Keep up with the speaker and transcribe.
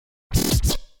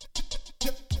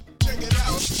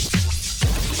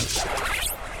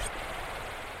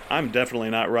I'm definitely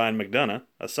not Ryan McDonough,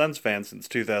 a Suns fan since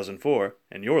 2004,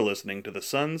 and you're listening to the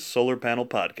Suns Solar Panel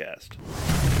Podcast.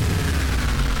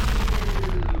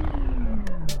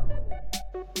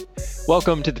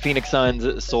 Welcome to the Phoenix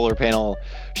Suns Solar Panel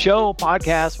Show,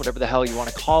 podcast, whatever the hell you want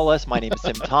to call us. My name is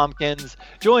Tim Tompkins,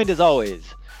 joined as always,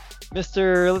 let's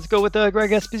go with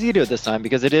Greg Esposito this time,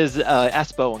 because it is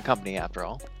Espo and Company after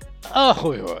all.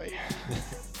 Oh,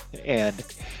 And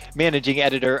managing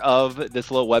editor of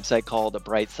this little website called The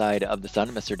Bright Side of the Sun,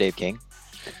 Mr. Dave King.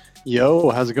 Yo,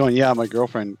 how's it going? Yeah, my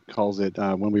girlfriend calls it,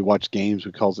 when we watch games,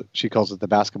 she calls it the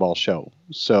basketball show.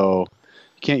 So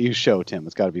you can't use show, Tim.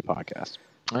 It's got to be podcast.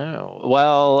 Oh,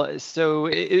 well, so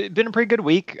it's been a pretty good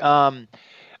week. The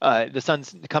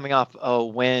Suns coming off a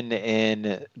win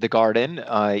in the Garden,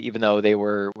 even though they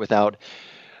were without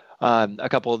a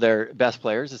couple of their best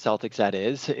players, the Celtics, that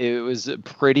is. It was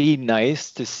pretty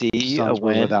nice to see Suns a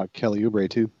win. were without Kelly Oubre,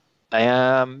 too.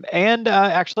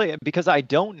 Actually, because I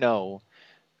don't know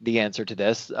the answer to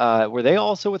this, were they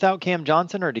also without Cam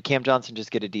Johnson, or did Cam Johnson just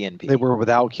get a DNP? They were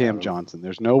without Cam Johnson.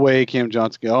 There's no way Cam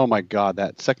Johnson. Oh, my God.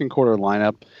 That second quarter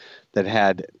lineup that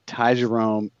had Ty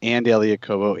Jerome and Elliot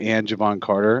Kobo and Javon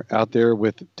Carter out there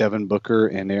with Devin Booker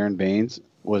and Aaron Baines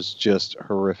was just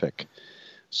horrific.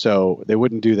 So they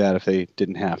wouldn't do that if they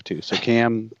didn't have to. So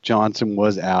Cam Johnson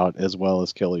was out, as well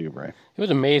as Kelly Oubre. it was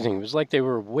amazing. It was like they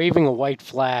were waving a white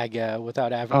flag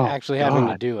without actually having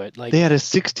to do it. Like they had a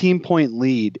 16-point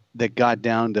lead that got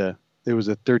down to, there was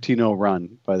a 13-0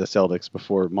 run by the Celtics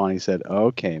before Monty said,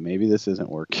 "Okay, maybe this isn't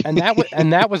working." and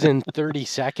that was in 30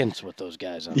 seconds with those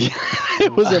guys on. Yeah,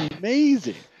 it was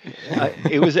amazing.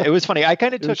 It was funny. I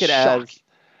kind of took it shocking.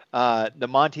 as the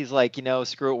Monty's like,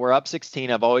 screw it, we're up 16.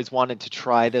 I've always wanted to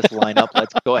try this lineup.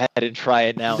 Let's go ahead and try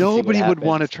it now. Nobody would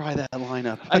want to try that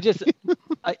lineup.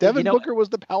 Devin Booker was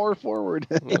the power forward.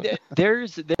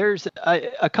 There's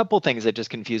a couple things that just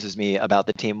confuses me about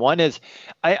the team. One is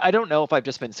I don't know if I've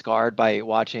just been scarred by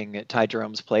watching Ty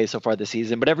Jerome's play so far this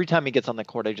season, but every time he gets on the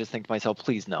court, I just think to myself,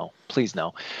 please no.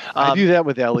 I do that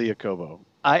with Elliot Kobo.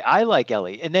 I like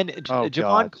Ellie. And then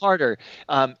Javon Carter,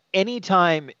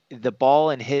 anytime the ball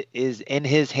is in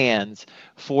his hands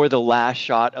for the last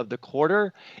shot of the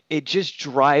quarter, it just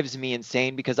drives me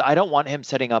insane, because I don't want him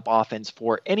setting up offense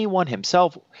for anyone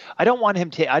himself. I don't want him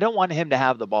to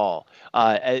have the ball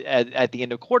at the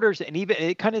end of quarters. And even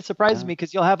it kind of surprises me,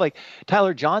 because you'll have like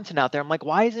Tyler Johnson out there. I'm like,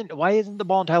 why isn't the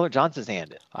ball in Tyler Johnson's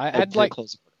hand?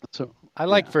 I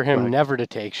like for him never to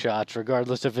take shots,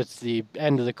 regardless if it's the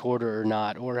end of the quarter or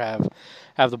not, or have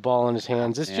the ball in his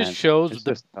hands. This just shows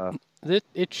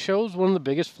it shows one of the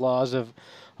biggest flaws of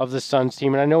the Suns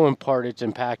team. And I know in part it's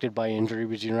impacted by injury,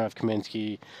 because you don't have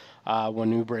Kaminsky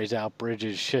when Oubre's out.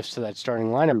 Bridges shifts to that starting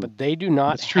lineup, but they do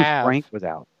not have. Frank was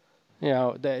out.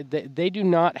 They do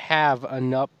not have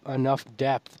enough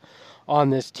depth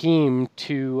on this team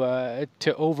to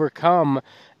overcome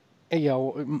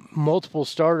multiple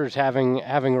starters having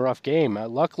a rough game.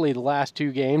 Luckily, the last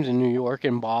two games in New York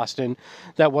and Boston,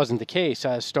 that wasn't the case.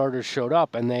 Starters showed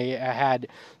up, and they had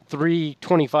 3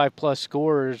 25-plus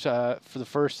scorers for the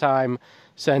first time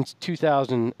since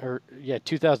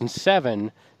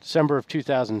 2007, December of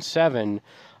 2007,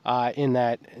 in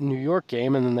that New York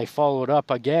game, and then they followed up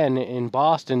again in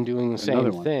Boston doing the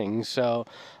same thing. So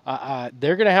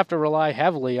they're going to have to rely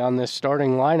heavily on this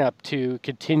starting lineup to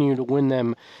continue to win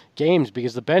them games,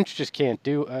 because the bench just can't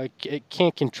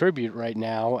contribute right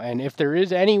now. And if there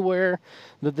is anywhere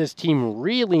that this team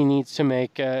really needs to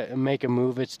make a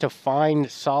move, it's to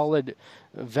find solid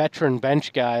veteran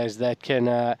bench guys that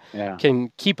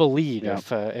can keep a lead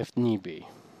if need be.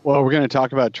 Well, we're going to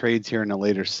talk about trades here in a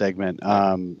later segment,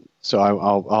 so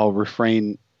I'll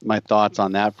refrain my thoughts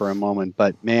on that for a moment.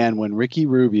 But man, when Ricky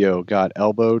Rubio got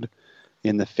elbowed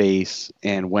in the face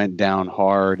and went down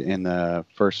hard in the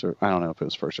first, or I don't know if it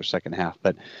was first or second half,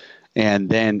 and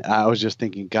then I was just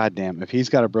thinking, God damn, if he's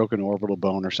got a broken orbital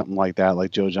bone or something like that, like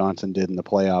Joe Johnson did in the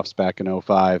playoffs back in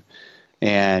 2005,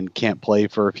 and can't play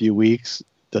for a few weeks,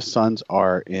 the Suns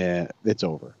it's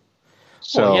over.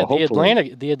 So the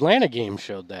Atlanta game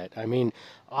showed that. I mean,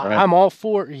 right. I'm all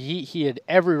for he had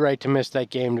every right to miss that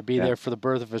game to be there for the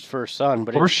birth of his first son,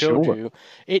 but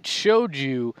it showed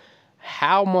you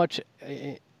how much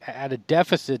at a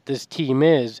deficit this team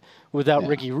is without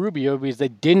Ricky Rubio, because they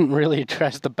didn't really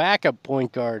address the backup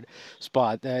point guard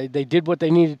spot. They did what they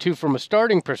needed to from a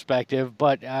starting perspective,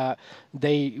 but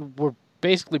they were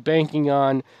basically banking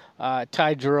on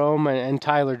Ty Jerome and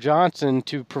Tyler Johnson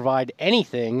to provide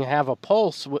anything, have a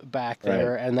pulse back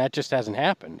there, and that just hasn't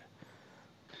happened.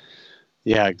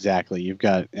 Yeah, exactly. You've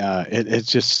got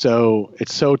it's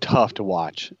so tough to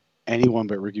watch anyone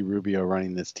but Ricky Rubio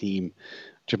running this team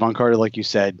Javon Carter, like you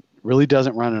said, really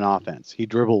doesn't run an offense. He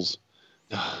dribbles,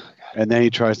 and then he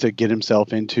tries to get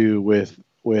himself into with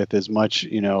as much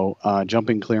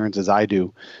jumping clearance as I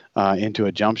do into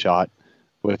a jump shot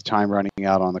with time running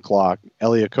out on the clock.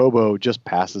 Elie Okobo just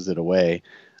passes it away.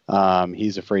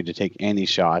 He's afraid to take any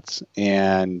shots,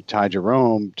 and Ty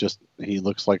Jerome he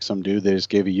looks like some dude that just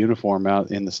gave a uniform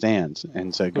out in the stands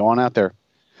and said, "Go on out there."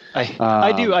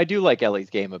 I do like Ellie's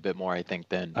game a bit more, I think,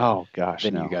 than you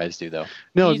guys do, though.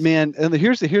 No, man. And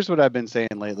here's what I've been saying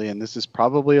lately, and this is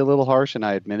probably a little harsh, and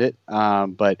I admit it.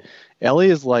 But Elie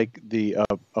is like the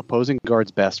opposing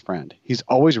guard's best friend. He's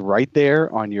always right there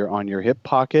on your hip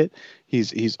pocket.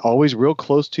 He's always real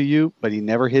close to you, but he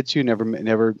never hits you,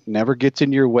 never gets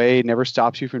in your way, never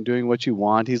stops you from doing what you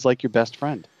want. He's like your best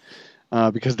friend,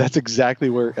 because that's exactly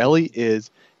where Elie is.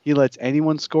 He lets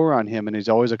anyone score on him, and he's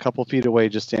always a couple feet away,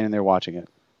 just standing there watching it.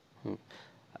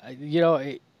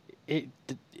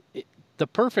 The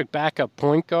perfect backup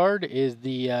point guard is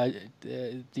the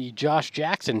Josh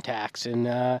Jackson tax in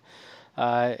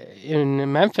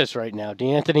Memphis right now.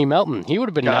 DeAnthony Melton. He would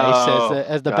have been nice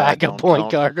as the backup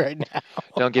point guard right now.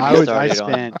 Don't get me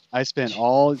started. I spent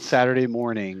all Saturday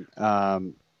morning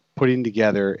putting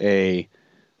together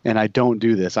and I don't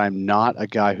do this. I'm not a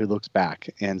guy who looks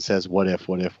back and says, what if?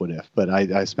 But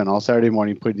I spent all Saturday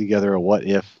morning putting together a what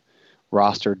if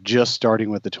roster, just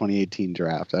starting with the 2018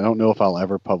 draft. I don't know if I'll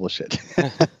ever publish it.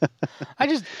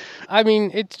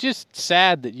 It's just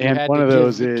sad that you had one to of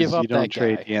those give is up you don't that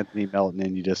trade guy. Anthony Melton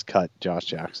and you just cut Josh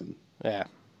Jackson. Yeah.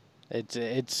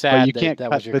 It's sad but you can't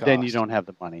that cut, was your but cost. then you don't have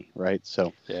the money, right?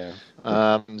 So yeah.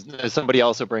 Somebody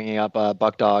also bringing up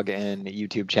Buckdog in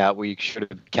YouTube chat. We should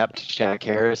have kept Shaq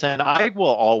Harrison. I will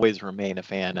always remain a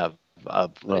fan of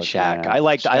Shaq. Man, I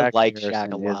like Shaq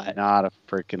Harrison a lot. Is not a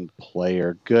freaking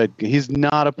player. Good. He's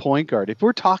not a point guard. If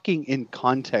we're talking in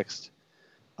context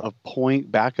of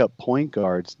backup point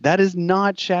guards, that is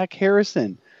not Shaq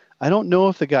Harrison. I don't know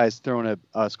if the guy's thrown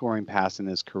a scoring pass in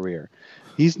his career.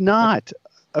 He's not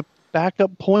a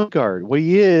backup point guard. What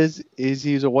he is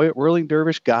he's a whirling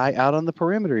dervish guy out on the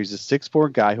perimeter. He's a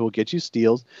 6'4" guy who will get you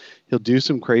steals. He'll do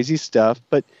some crazy stuff,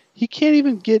 but he can't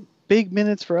even get big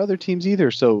minutes for other teams either.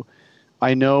 So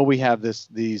I know we have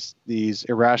these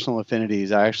irrational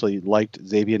affinities. I actually liked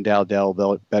Xavier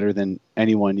Dowdell better than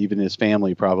anyone, even his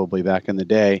family probably back in the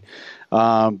day.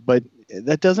 But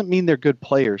that doesn't mean they're good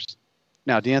players.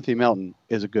 Now, DeAnthony Melton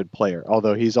is a good player,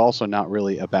 although he's also not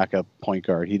really a backup point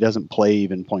guard. He doesn't play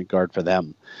even point guard for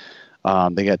them.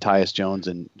 They got Tyus Jones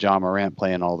and John Morant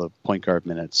playing all the point guard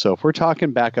minutes. So if we're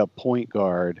talking backup point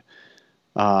guard,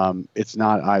 it's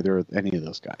not either any of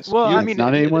those guys. Well, it's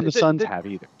not anyone the Suns have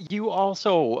either. You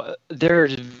also,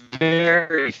 there's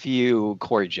very few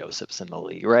Corey Josephs in the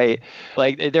league, right?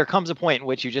 Like, there comes a point in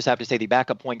which you just have to say the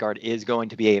backup point guard is going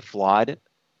to be a flawed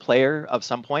player of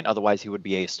some point, otherwise he would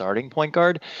be a starting point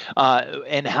guard.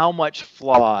 And how much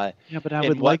flaw? Yeah, but I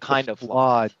would like kind of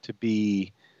flawed to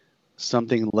be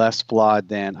something less flawed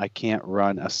than I can't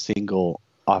run a single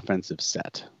offensive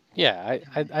set. Yeah,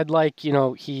 I'd like,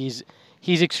 he's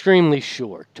extremely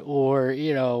short, or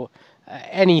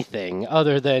anything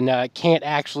other than can't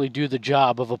actually do the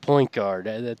job of a point guard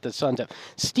that the Suns have.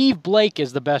 Steve Blake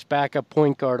is the best backup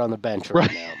point guard on the bench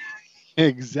right now.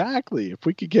 Exactly. If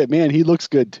we could get, he looks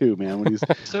good too, man. When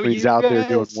he's out there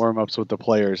doing warm-ups with the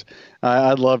players.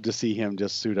 I'd love to see him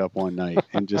just suit up one night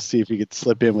and just see if he could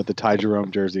slip in with the Ty Jerome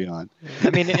jersey on. I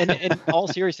mean, in all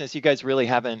seriousness, you guys really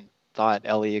haven't thought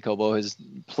Elie Okobo has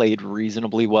played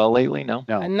reasonably well lately? No.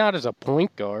 And not as a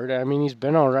point guard. I mean, he's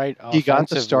been all right offensively. He got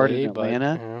the start in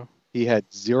Atlanta. He had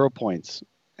 0 points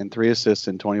and 3 assists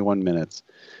in 21 minutes.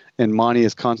 And Monty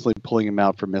is constantly pulling him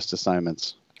out for missed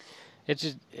assignments. It's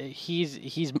just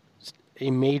he's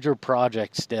a major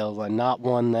project still, and not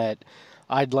one that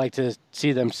I'd like to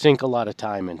see them sink a lot of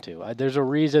time into. There's a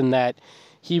reason that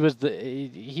he was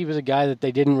a guy that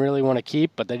they didn't really want to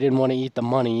keep, but they didn't want to eat the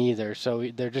money either. So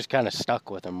they're just kind of stuck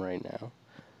with him right now.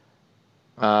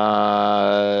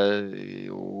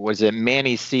 Was it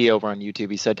Manny C over on YouTube?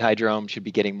 He said Ty Jerome should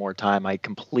be getting more time. I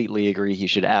completely agree. He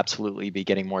should absolutely be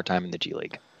getting more time in the G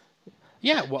League.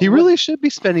 Yeah, he really should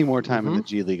be spending more time in the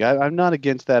G League. I'm not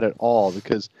against that at all,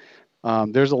 because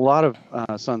there's a lot of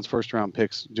Suns first-round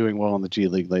picks doing well in the G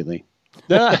League lately.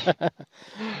 but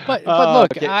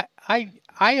look, okay.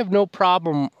 I have no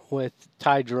problem with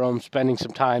Ty Jerome spending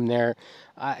some time there.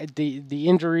 The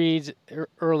injuries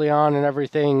early on and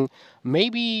everything,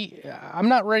 maybe I'm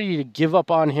not ready to give up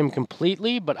on him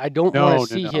completely, but I don't want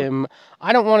to see him.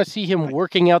 I don't want to see him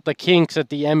working out the kinks at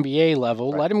the NBA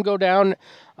level. Right. Let him go down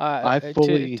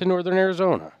to Northern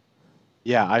Arizona.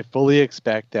 Yeah, I fully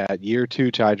expect that year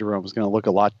 2 Ty Jerome is going to look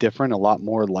a lot different, a lot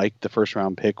more like the first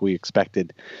round pick we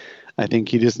expected. I think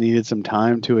he just needs some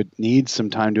time to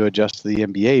adjust to the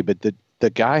NBA, but the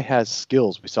guy has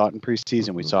skills. We saw it in preseason.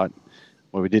 We saw it,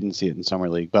 well, we didn't see it in summer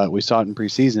league, but we saw it in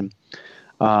preseason.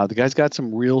 The guy's got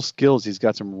some real skills. He's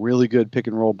got some really good pick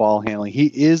and roll ball handling. He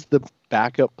is the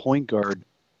backup point guard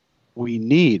we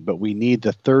need, but we need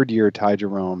the third year Ty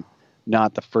Jerome,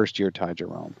 not the first year Ty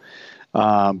Jerome,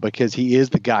 because he is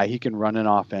the guy. He can run an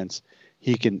offense.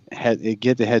 He can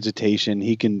get the hesitation.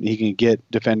 He can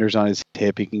get defenders on his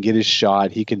hip. He can get his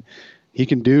shot. He can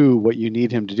do what you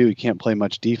need him to do. He can't play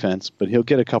much defense, but he'll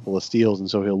get a couple of steals, and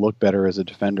so he'll look better as a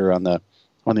defender on the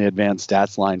advanced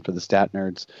stats line for the stat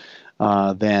nerds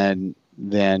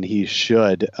than he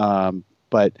should. And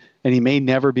he may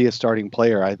never be a starting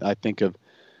player.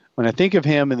 When I think of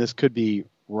him, and this could be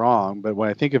wrong, but when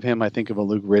I think of him, I think of a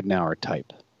Luke Ridnour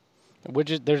type.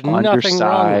 Which is, there's nothing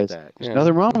wrong with that. There's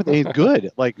nothing wrong with it. He's good.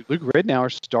 Like, Luke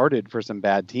Ridnour started for some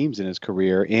bad teams in his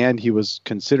career, and he was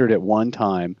considered at one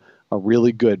time a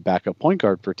really good backup point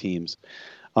guard for teams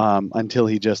until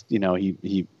he just,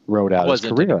 he wrote out his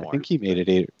career. Anymore. I think he made it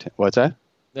 8 or 10. What's that?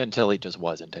 Until he just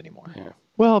wasn't anymore. Yeah.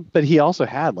 Well, but he also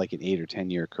had like an 8 or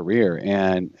 10 year career,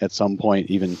 and at some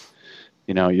point, even,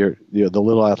 the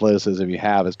little athleticism you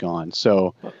have is gone.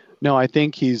 So. No, I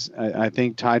think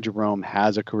Ty Jerome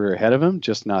has a career ahead of him,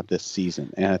 just not this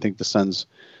season. And I think the Suns,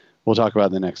 we'll talk about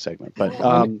in the next segment. But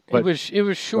it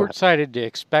was short-sighted to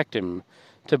expect him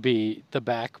to be the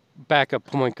backup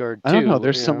point guard too. I don't know.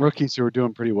 There's some rookies who are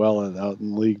doing pretty well out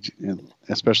in the league,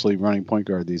 especially running point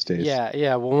guard these days.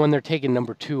 Yeah. Well, when they're taking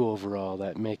number 2 overall,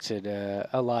 that makes it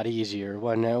a lot easier.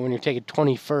 When you're taking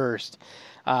 21st,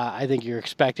 I think you're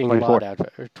expecting 24th. a lot out,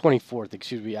 or 24th.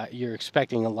 Excuse me. You're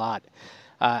expecting a lot.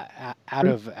 Out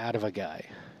of a guy.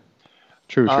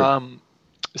 True.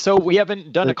 So we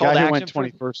haven't done a call to action. The guy who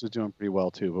went 21st is doing pretty well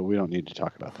too, but we don't need to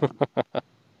talk about that.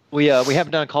 We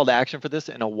haven't done a call to action for this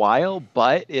in a while,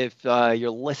 but if you're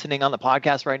listening on the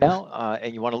podcast right now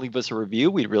and you want to leave us a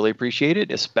review, we'd really appreciate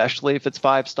it, especially if it's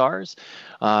 5 stars.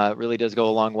 It really does go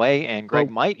a long way, and Greg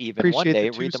might even one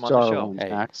day read them on the show.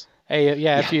 Max.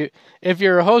 Hey, if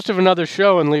you're a host of another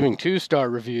show and leaving 2-star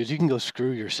reviews, you can go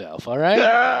screw yourself. All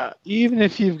right. Even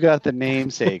if you've got the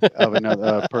namesake of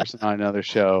another person on another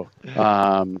show,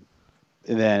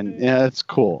 then it's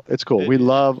cool. It's cool. We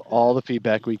love all the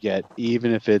feedback we get,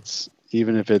 even if it's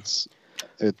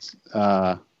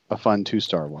a fun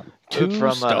 2-star one.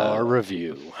 2-star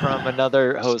review from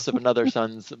another host of another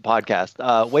Suns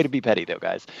podcast. Way to be petty, though,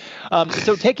 guys.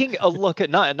 So taking a look at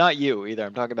not you either.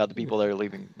 I'm talking about the people that are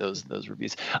leaving those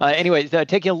reviews. Anyways,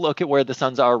 taking a look at where the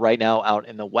Suns are right now out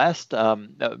in the West.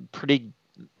 Pretty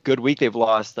good week. They've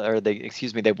won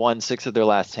 6 of their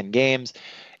last 10 games.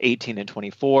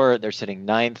 18-24. They're sitting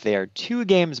 9th. They are 2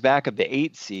 games back of the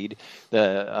 8th seed,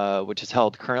 which is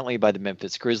held currently by the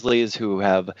Memphis Grizzlies, who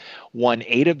have won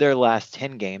 8 of their last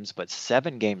 10 games, but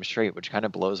 7 games straight, which kind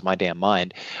of blows my damn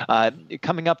mind.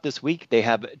 Coming up this week, they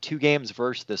have 2 games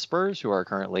versus the Spurs, who are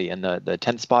currently in the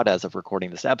 10th spot as of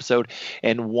recording this episode,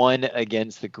 and 1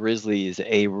 against the Grizzlies.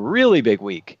 A really big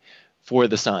week for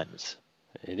the Suns.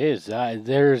 It is.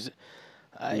 There's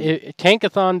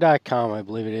Tankathon.com, I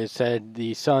believe it is, said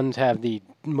the Suns have the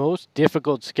most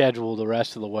difficult schedule the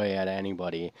rest of the way out of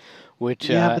anybody. But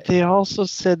they also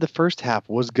said the first half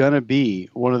was going to be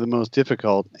one of the most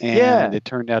difficult, and it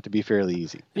turned out to be fairly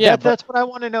easy. Yeah, that's what I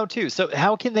want to know, too. So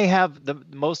how can they have the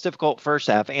most difficult first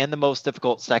half and the most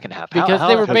difficult second half? Because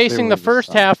they were basing the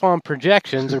first half on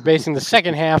projections. They're basing the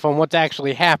second half on what's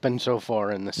actually happened so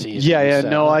far in the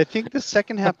season. No, I think the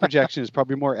second half projection is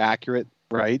probably more accurate,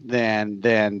 right,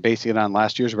 than basing it on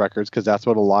last year's records, because that's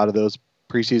what a lot of those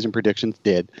preseason predictions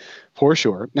did, for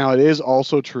sure. Now, it is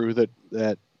also true that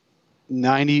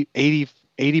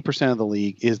 80% of the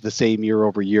league is the same year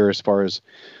over year as far as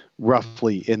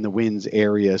roughly in the wins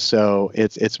area. So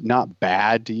it's not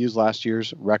bad to use last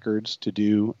year's records to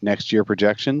do next year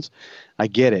projections. I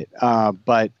get it.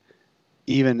 But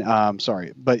even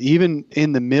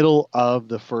in the middle of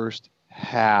the first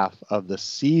half of the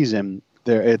season,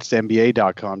 it's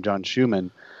NBA.com, John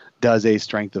Schumann does a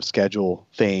strength of schedule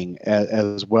thing,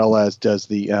 as well as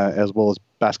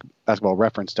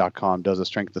basketballreference.com does a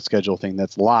strength of schedule thing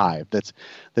that's live, that's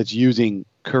using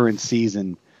current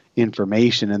season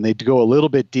information, and they go a little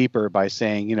bit deeper by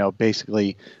saying,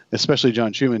 basically, especially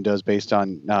John Schumann does, based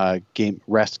on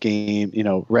rest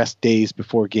days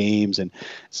before games and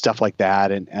stuff like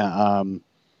that,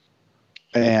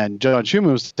 and John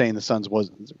Schumann was saying the Suns'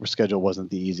 schedule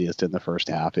wasn't the easiest in the first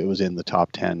half. It was in the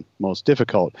top 10 most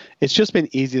difficult. It's just been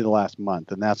easy the last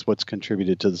month, and that's what's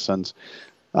contributed to the Suns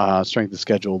strength of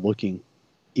schedule looking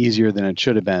easier than it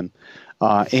should have been.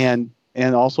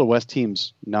 And also West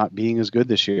teams not being as good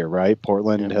this year, right?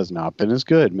 Portland has not been as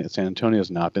good. San Antonio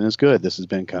has not been as good. This has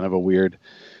been kind of a weird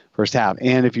first half.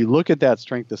 And if you look at that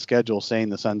strength of schedule saying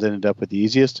the Suns ended up with the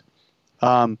easiest,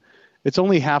 it's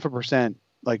only 0.5%.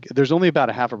 Like there's only about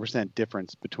 0.5%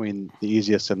 difference between the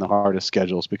easiest and the hardest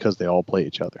schedules because they all play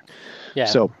each other. Yeah.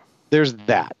 So there's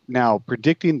that. Now,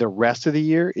 predicting the rest of the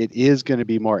year, it is going to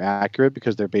be more accurate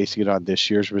because they're basing it on this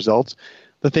year's results.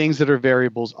 The things that are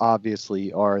variables,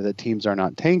 obviously, are that teams are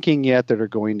not tanking yet that are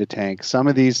going to tank. Some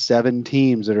of these 7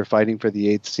 teams that are fighting for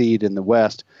the 8th seed in the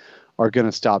West are going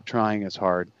to stop trying as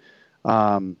hard.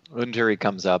 Injury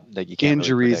comes up that you can't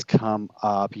Injuries really come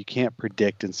up. You can't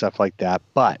predict and stuff like that.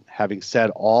 But having said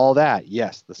all that,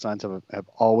 yes, the Suns have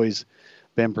always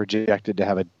been projected to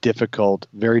have a difficult,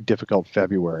 very difficult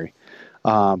February.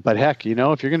 But heck, if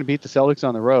you're going to beat the Celtics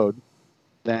on the road,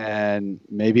 then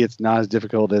maybe it's not as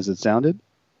difficult as it sounded.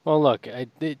 Well, look,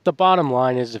 the bottom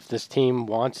line is if this team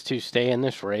wants to stay in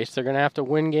this race, they're going to have to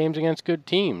win games against good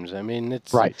teams. I mean,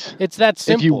 it's right. It's that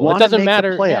simple. If you want it doesn't to make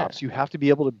matter the playoffs, you have to be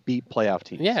able to beat playoff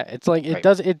teams. Yeah, it's like it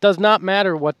does not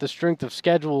matter what the strength of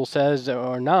schedule says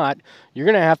or not. You're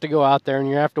going to have to go out there and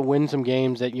you have to win some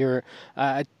games that you're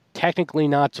technically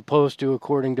not supposed to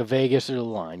according to Vegas or the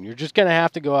line. You're just going to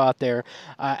have to go out there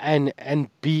and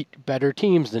beat better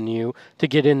teams than you to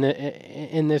get in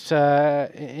this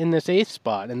 8th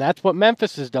spot. And that's what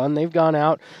Memphis has done. They've gone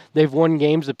out, they've won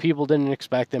games that people didn't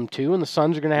expect them to, and the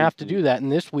Suns are going to have to do that. And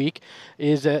this week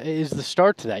is the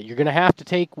start to that. You're going to have to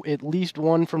take at least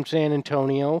one from San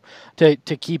Antonio to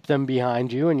keep them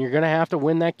behind you, and you're going to have to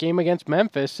win that game against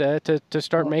Memphis to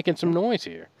start making some noise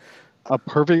here. A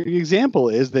perfect example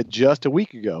is that just a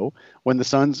week ago, when the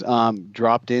Suns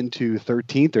dropped into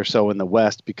 13th or so in the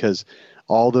West because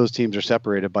all those teams are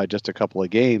separated by just a couple of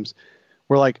games,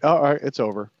 we're like, oh, all right, it's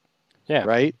over. Yeah.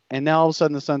 Right? And now all of a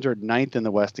sudden the Suns are 9th in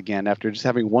the West again after just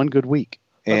having one good week.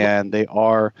 And they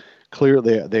are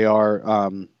clearly,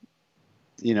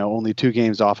 only 2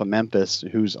 games off of Memphis,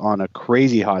 who's on a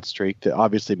crazy hot streak that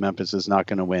obviously Memphis is not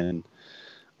going to win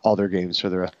all their games for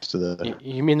the rest of the...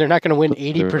 You mean they're not going to win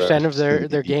 80% of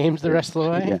their games the rest of the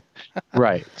way? Yeah.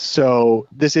 Right. So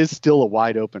this is still a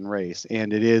wide open race,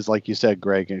 and it is, like you said,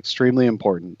 Greg, extremely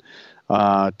important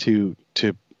to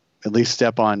at least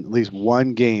step on at least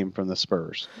one game from the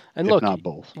Spurs, and if look, not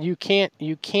both. You can't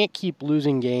keep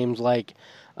losing games like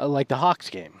the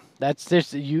Hawks game. That's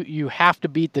this. You have to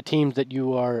beat the teams that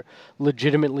you are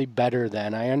legitimately better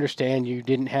than. I understand you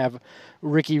didn't have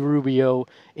Ricky Rubio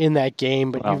in that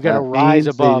game, but you've got to rise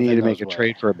above. They need to make a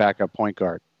trade for a backup point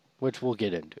guard, which we'll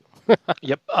get into.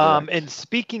 Yep. And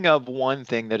speaking of one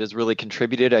thing that has really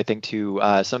contributed, I think, to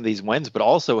some of these wins, but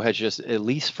also has just, at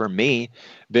least for me,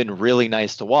 been really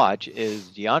nice to watch, is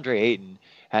DeAndre Ayton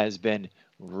has been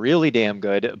really damn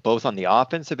good, both on the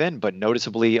offensive end, but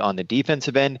noticeably on the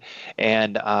defensive end.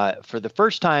 And for the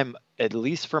first time, at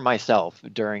least for myself,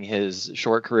 during his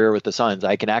short career with the Suns,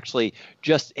 I can actually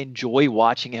just enjoy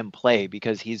watching him play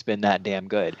because he's been that damn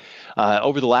good.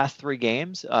 Over the last 3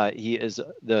 games,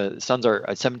 the Suns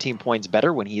are 17 points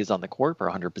better when he is on the court for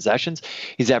 100 possessions.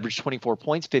 He's averaged 24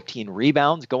 points, 15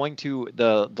 rebounds, going to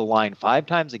the line 5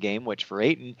 times a game, which for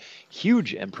Ayton,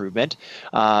 huge improvement.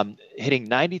 Hitting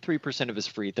 93% of his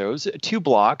free throws, 2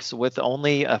 blocks with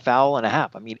only a foul and a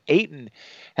half. I mean, Ayton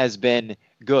has been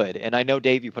good. And I know,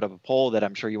 Dave, you put up a poll that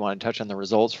I'm sure you want to touch on the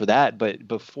results for that. But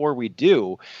before we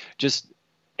do, just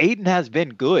Ayton has been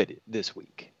good this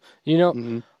week.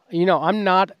 I'm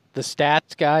not the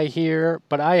stats guy here,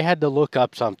 but I had to look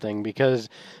up something because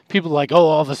people are like, oh,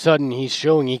 all of a sudden he's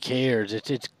showing he cares.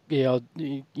 It's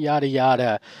yada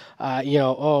yada.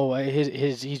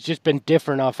 He's just been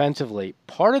different offensively.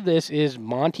 Part of this is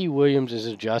Monty Williams has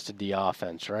adjusted the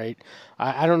offense, right?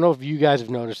 I don't know if you guys have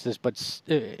noticed this, but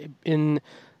in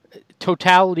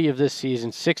totality of this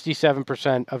season,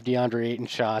 67% of DeAndre Ayton's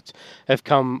shots have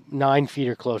come 9 feet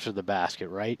or closer to the basket,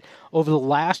 right? Over the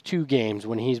last 2 games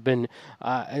when he's been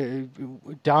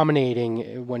dominating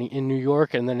in New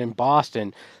York and then in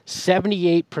Boston,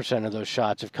 78% of those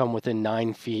shots have come within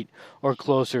 9 feet or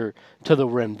closer to the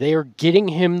rim. They are getting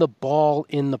him the ball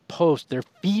in the post. They're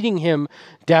feeding him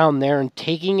down there and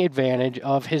taking advantage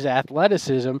of his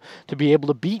athleticism to be able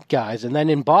to beat guys. And then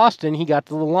in Boston, he got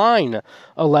to the line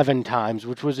 11 11 times,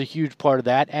 which was a huge part of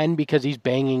that, and because he's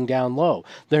banging down low.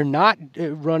 They're not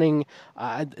running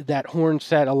that horn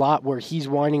set a lot where he's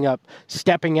winding up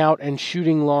stepping out and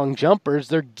shooting long jumpers.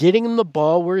 They're getting him the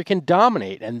ball where he can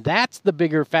dominate, and that's the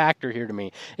bigger factor here to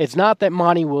me. It's not that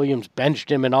Monty Williams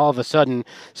benched him and all of a sudden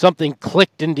something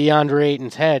clicked in DeAndre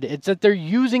Ayton's head. It's that they're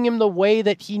using him the way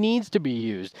that he needs to be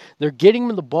used. They're getting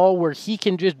him the ball where he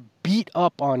can just beat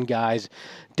up on guys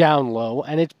down low,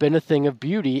 and it's been a thing of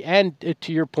beauty. And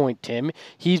to your point, Tim,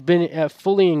 he's been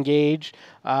fully engaged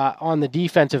on the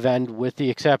defensive end, with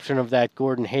the exception of that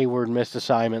Gordon Hayward missed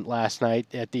assignment last night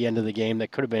at the end of the game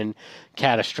that could have been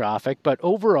catastrophic. But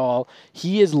overall,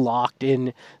 he is locked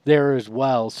in there as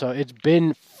well. So it's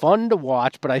been fun to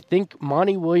watch, but I think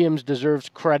Monty Williams deserves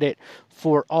credit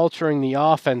for altering the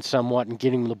offense somewhat and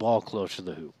getting the ball closer to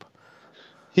the hoop.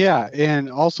 Yeah,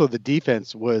 and also the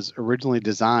defense was originally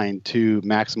designed to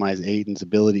maximize Ayton's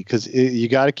ability, because you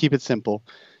got to keep it simple.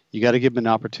 You got to give him an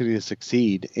opportunity to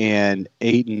succeed, and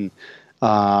Ayton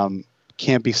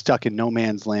can't be stuck in no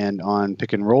man's land on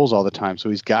pick and rolls all the time. So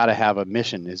he's got to have a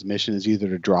mission. His mission is either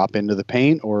to drop into the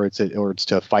paint or it's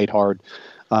to fight hard,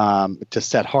 to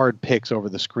set hard picks over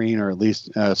the screen, or at least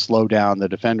slow down the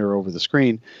defender over the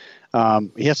screen.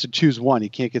 He has to choose one. He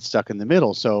can't get stuck in the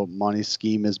middle. So Monty's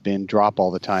scheme has been drop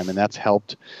all the time, and that's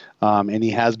helped. And he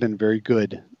has been very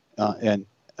good at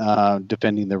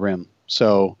defending the rim.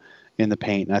 So in the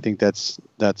paint, and I think that's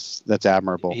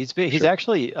admirable. He's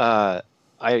actually I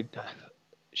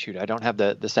don't have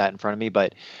the stat in front of me,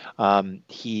 but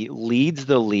he leads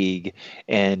the league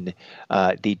in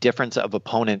the difference of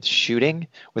opponents shooting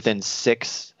within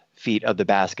 6 feet of the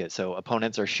basket. So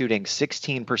opponents are shooting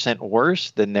 16%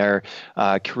 worse than their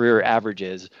career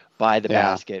averages by the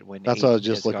basket. When that's what I was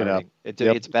just looking up.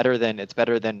 It's better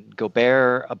than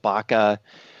Gobert, Ibaka,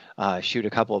 shoot a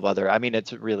couple of other. I mean,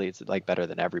 it's like better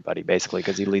than everybody basically,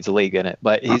 because he leads the league in it.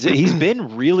 But he's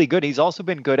been really good. He's also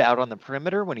been good out on the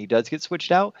perimeter when he does get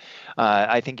switched out.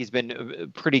 I think he's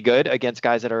been pretty good against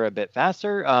guys that are a bit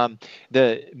faster.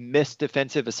 The missed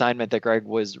defensive assignment that Greg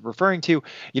was referring to,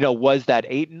 was that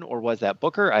Ayton or was that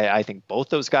Booker? I think both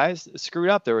those guys screwed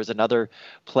up. There was another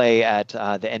play at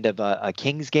the end of a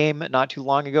Kings game not too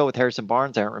long ago with Harrison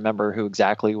Barnes. I don't remember who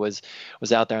exactly was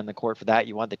out there on the court for that.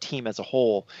 You want the team as a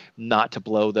whole not to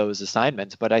blow those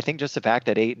assignments. But I think just the fact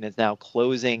that Ayton is now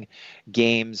closing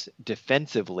games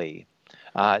defensively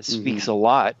speaks a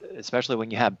lot, especially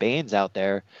when you have Baines out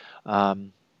there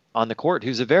on the court,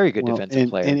 who's a very good defensive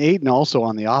player. And Ayton also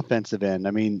on the offensive end.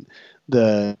 I mean,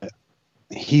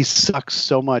 he sucks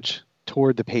so much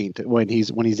toward the paint when he's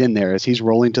in there. As he's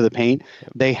rolling to the paint,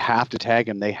 they have to tag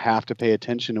him. They have to pay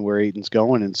attention to where Ayton's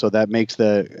going, and so that makes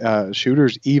the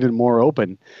shooters even more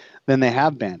open than they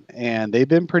have been, and they've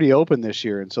been pretty open this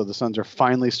year. And so the Suns are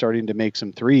finally starting to make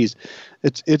some threes.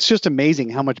 It's just amazing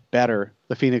how much better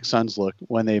the Phoenix Suns look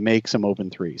when they make some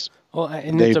open threes. Well,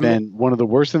 and they've been one of the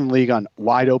worst in the league on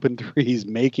wide open threes,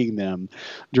 making them,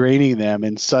 draining them,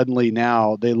 and suddenly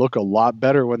now they look a lot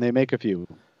better when they make a few.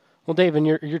 Well, Dave, and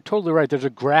you're totally right. There's a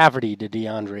gravity to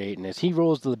DeAndre Ayton. As he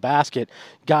rolls to the basket,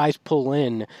 guys pull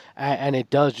in, and it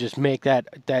does just make that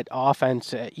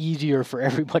offense easier for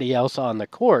everybody else on the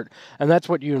court. And that's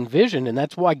what you envision, and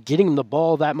that's why getting the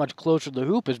ball that much closer to the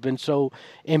hoop has been so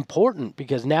important,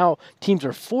 because now teams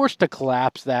are forced to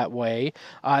collapse that way.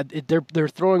 They're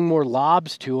throwing more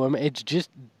lobs to him. It's just,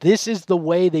 this is the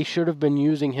way they should have been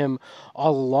using him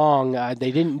all along.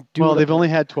 They didn't do. Well, they've only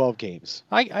had 12 games.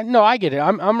 I get it.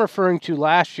 I'm referring to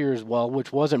last year as well,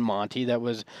 which wasn't Monty. That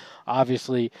was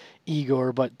obviously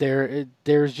Igor. But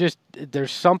there's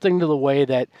something to the way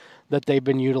that they've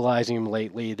been utilizing him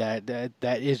lately that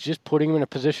is just putting him in a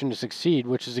position to succeed,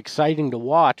 which is exciting to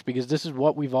watch, because this is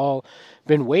what we've all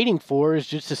been waiting for, is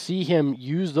just to see him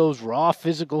use those raw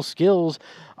physical skills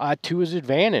to his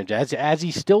advantage as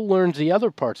he still learns the other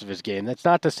parts of his game. That's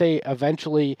not to say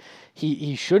eventually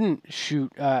he shouldn't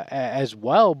shoot as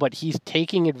well, but he's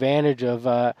taking advantage of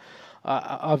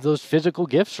those physical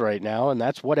gifts right now, and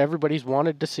that's what everybody's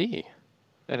wanted to see.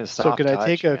 So could I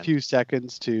take a few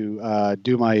seconds to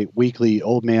do my weekly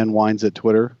old man whines at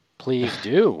Twitter? Please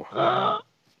do.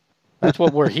 That's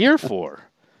what we're here for.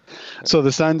 So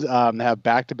the Suns have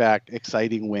back-to-back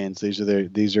exciting wins. These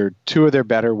are two of their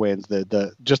better wins.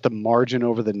 Just the margin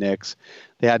over the Knicks.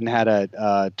 They hadn't had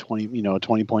a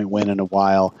 20-point win in a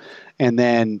while. And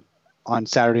then on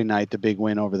Saturday night, the big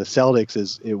win over the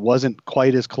Celtics it wasn't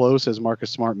quite as close as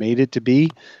Marcus Smart made it to be,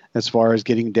 as far as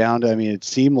getting down to. I mean, it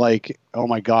seemed like, oh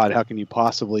my God, how can you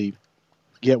possibly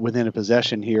get within a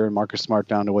possession here? And Marcus Smart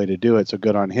found a way to do it. So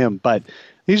good on him. But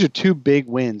These are two big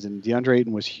wins, and DeAndre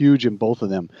Ayton was huge in both of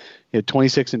them. He had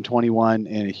 26 and 21,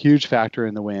 and a huge factor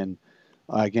in the win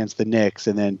against the Knicks,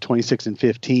 and then 26 and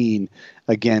 15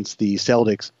 against the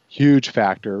Celtics, huge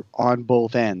factor on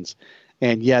both ends.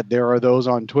 And yet there are those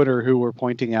on Twitter who were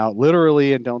pointing out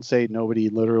literally, and don't say nobody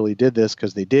literally did this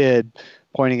because they did,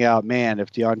 pointing out, man,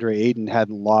 if DeAndre Ayton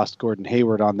hadn't lost Gordon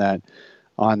Hayward on that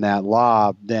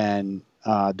lob, then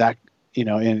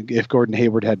and if Gordon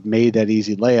Hayward had made that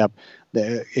easy layup,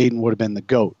 Ayton would have been the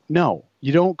GOAT. No,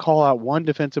 you don't call out one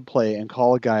defensive play and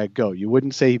call a guy a GOAT. You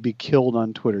wouldn't say he'd be killed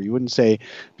on Twitter. You wouldn't say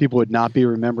people would not be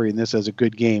remembering this as a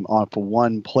good game for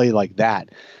one play like that.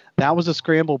 That was a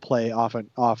scramble play off a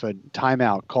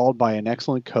timeout called by an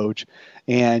excellent coach.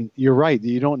 And you're right.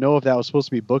 You don't know if that was supposed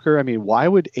to be Booker. I mean, why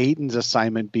would Ayton's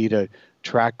assignment be to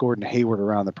track Gordon Hayward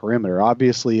around the perimeter?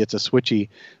 Obviously, it's a switchy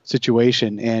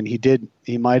situation, and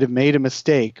he might have made a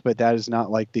mistake, but that is not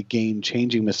like the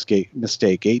game-changing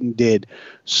mistake. Ayton did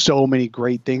so many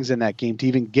great things in that game to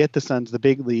even get the Suns the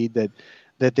big lead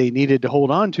that they needed to hold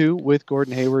on to with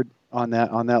Gordon Hayward on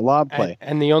that lob play.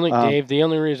 And the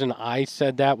only reason I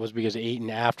said that was because Ayton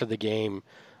after the game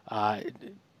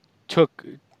took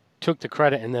the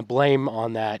credit and the blame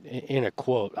on that in a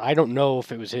quote. I don't know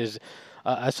if it was his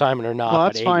assignment or not. Well,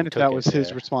 that's fine if that was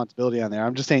his responsibility on there.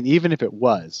 I'm just saying, even if it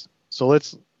was,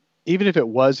 even if it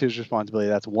was his responsibility,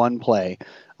 that's one play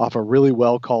off a really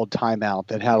well called timeout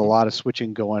that had a lot of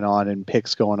switching going on and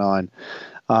picks going on.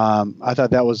 I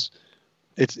thought that was.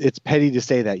 It's petty to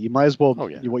say that. You might as well. Oh,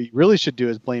 yeah. What you really should do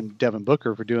is blame Devin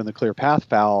Booker for doing the clear path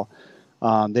foul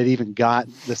that even got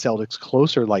the Celtics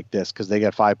closer like this, because they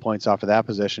got 5 points off of that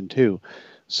possession too.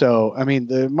 So, I mean,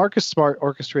 the Marcus Smart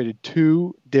orchestrated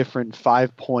two different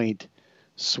 5-point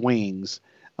swings,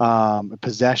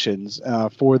 possessions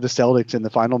for the Celtics in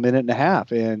the final minute and a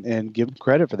half, and give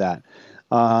credit for that.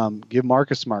 Give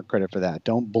Marcus Smart credit for that.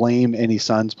 Don't blame any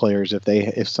Suns players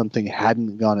if something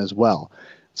hadn't gone as well.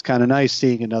 It's kind of nice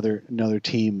seeing another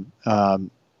team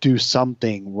do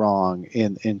something wrong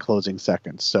in closing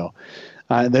seconds. So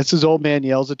this is Old Man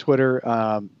Yells at Twitter.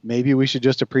 Maybe we should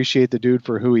just appreciate the dude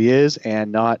for who he is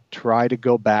and not try to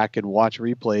go back and watch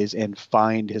replays and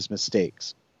find his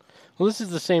mistakes. Well, this is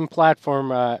the same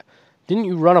platform. Didn't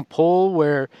you run a poll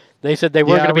where they said they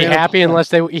weren't going to be happy unless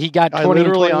he got 20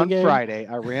 literally on Friday,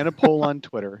 I ran a poll on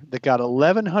Twitter that got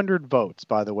 1,100 votes,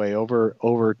 by the way, over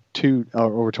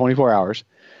 24 hours.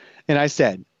 And I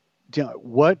said,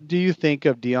 what do you think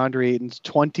of DeAndre Ayton's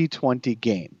 2020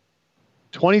 game?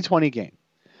 2020 game.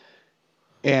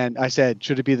 And I said,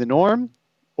 should it be the norm?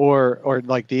 Or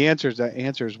like the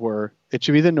answers were, it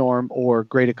should be the norm or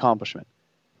great accomplishment.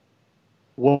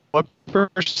 What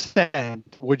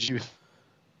percent would you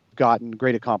gotten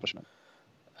great accomplishment?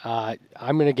 I'm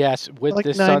going to guess with like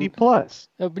this 90 plus.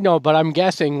 No, but I'm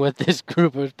guessing with this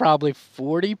group it was probably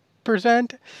 40%.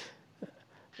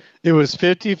 It was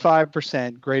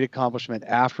 55% great accomplishment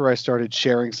after I started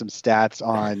sharing some stats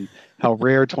on how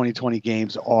rare 2020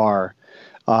 games are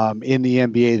in the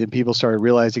NBA. Then people started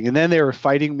realizing, and then they were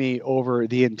fighting me over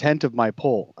the intent of my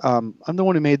poll. I'm the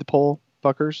one who made the poll,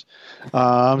 fuckers.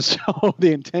 So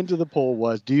the intent of the poll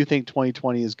was, do you think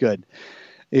 2020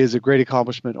 is a great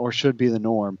accomplishment or should be the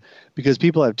norm? Because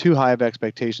people have too high of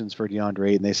expectations for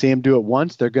DeAndre Ayton. They see him do it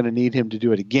once, they're going to need him to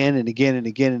do it again and again and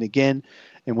again and again.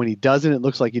 And when he doesn't, it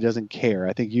looks like he doesn't care.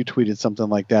 I think you tweeted something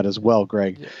like that as well,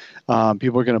 Greg. Yeah.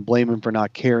 People are going to blame him for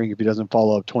not caring if he doesn't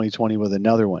follow up 2020 with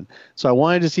another one. So I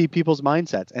wanted to see people's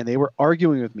mindsets, and they were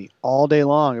arguing with me all day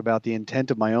long about the intent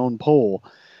of my own poll.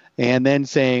 And then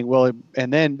saying, well,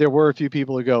 and then there were a few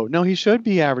people who go, no, he should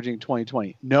be averaging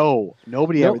 2020. No,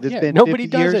 nobody ever. There's been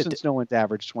 50 years since no one's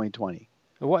averaged 2020.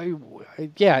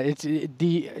 Yeah, it's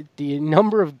the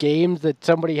number of games that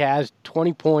somebody has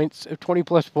 20 points, 20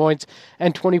 plus points,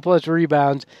 and 20 plus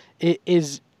rebounds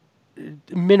is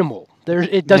minimal.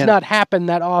 It does not happen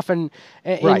that often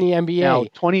in the NBA. Now,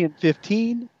 20 and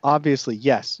 15, obviously,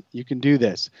 yes, you can do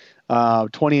this.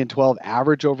 20 and 12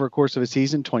 average over a course of a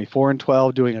season, 24 and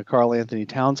 12 doing a Karl Anthony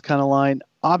Towns kind of line.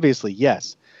 Obviously,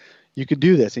 yes, you could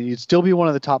do this, and you'd still be one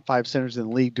of the top 5 centers in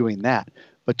the league doing that.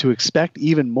 But to expect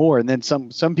even more, and then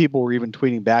some people were even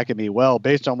tweeting back at me, well,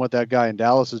 based on what that guy in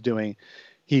Dallas is doing,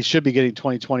 he should be getting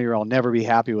 2020 or I'll never be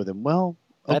happy with him. Well,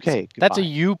 okay. That's a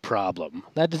you problem.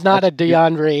 That is not a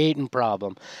DeAndre Ayton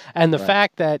problem. And the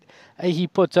fact that he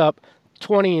puts up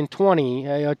 20 and 20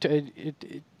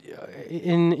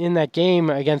 in that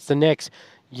game against the Knicks,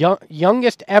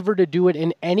 youngest ever to do it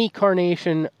in any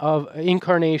incarnation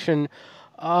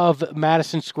of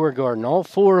Madison Square Garden. All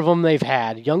 4 of them they've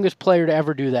had. Youngest player to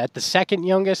ever do that. The second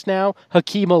youngest now,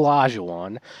 Hakeem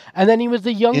Olajuwon. And then he was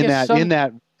the youngest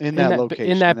in that location,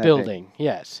 in that building,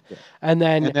 yes. Yeah. And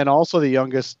then also the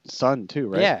youngest son too,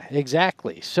 right? Yeah,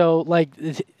 exactly. So like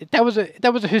that was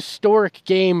a historic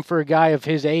game for a guy of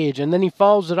his age, and then he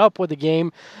follows it up with a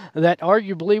game that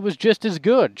arguably was just as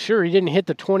good. Sure, he didn't hit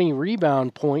the 20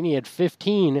 rebound point; he had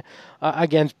 15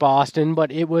 against Boston,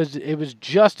 but it was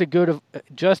just as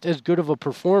good of a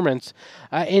performance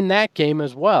in that game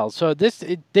as well. So it's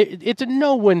a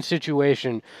no-win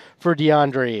situation for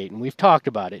DeAndre Ayton. We've talked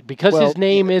about it because his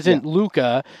name isn't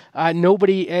Luka.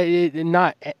 Nobody, I'm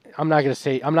not going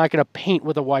to paint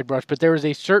with a wide brush, but there is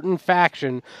a certain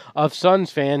faction of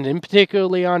Suns fans, and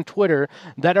particularly on Twitter,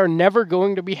 that are never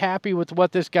going to be happy with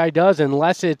what this guy does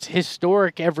unless it's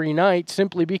historic every night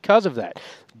simply because of that.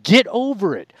 Get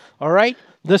over it, all right?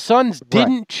 The Suns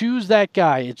didn't choose that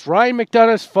guy. It's Ryan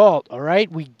McDonough's fault, all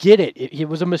right? We get it. It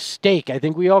was a mistake. I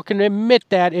think we all can admit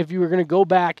that if you were going to go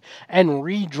back and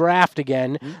redraft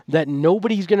again, that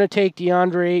nobody's going to take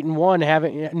DeAndre Ayton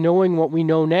 1 knowing what we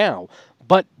know now.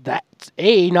 But that's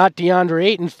A, not DeAndre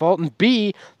Ayton's fault, and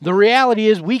B, the reality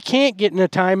is we can't get in a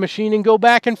time machine and go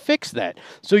back and fix that.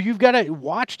 So you've got to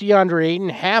watch DeAndre Ayton,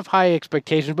 have high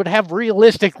expectations, but have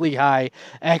realistically high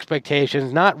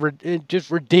expectations, not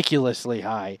just ridiculously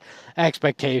high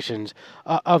expectations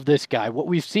of this guy. What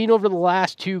we've seen over the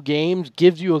last 2 games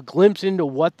gives you a glimpse into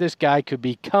what this guy could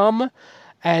become.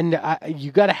 And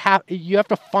you have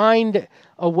to find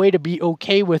a way to be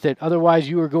okay with it. Otherwise,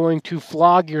 you are going to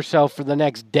flog yourself for the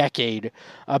next decade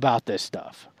about this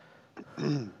stuff.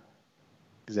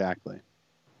 Exactly.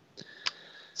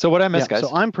 So what I missed, guys?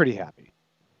 So I'm pretty happy.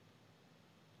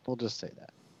 We'll just say that.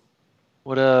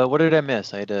 What did I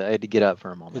miss? I had to get up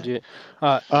for a moment.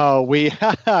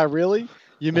 Really?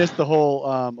 You missed the whole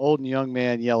old and young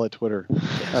man yell at Twitter.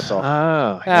 That's all.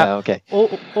 Oh, yeah, okay.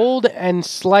 Old and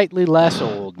slightly less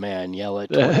old man yell at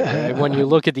Twitter, right? When you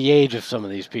look at the age of some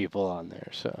of these people on there.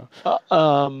 So,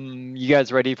 you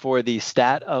guys ready for the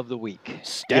stat of the week?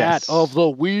 Stat of the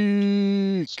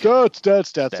week.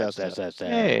 Stats.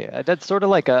 Hey, that's sort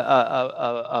of like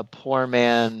a poor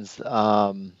man's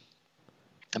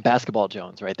Basketball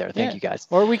Jones right there. Thank you, guys.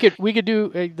 Or we could do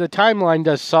the timeline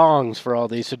does songs for all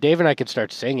these, so Dave and I could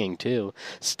start singing too.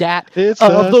 Stat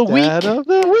of the week.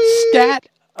 Stat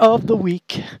of the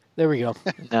week. There we go.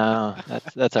 No,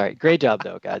 that's all right. Great job,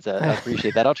 though, guys. I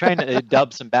appreciate that. I'll try and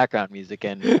dub some background music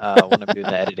in when I'm doing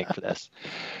the editing for this.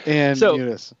 And so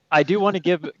Eunice. I do want to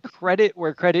give credit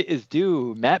where credit is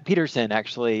due. Matt Peterson,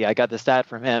 actually, I got the stat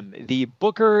from him. The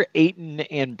Booker, Ayton,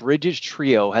 and Bridges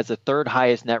trio has the 3rd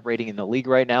highest net rating in the league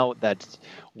right now. That's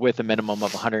with a minimum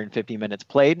of 150 minutes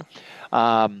played.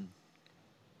 SGA,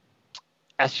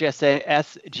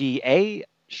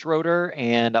 Schroeder,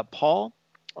 and Paul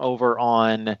over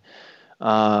on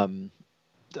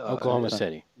Oklahoma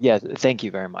City. Yes, thank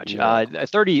you very much.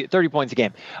 30 points a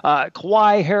game.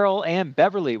 Kawhi, Harrell, and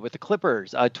Beverly with the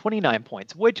Clippers, 29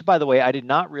 points, which, by the way, I did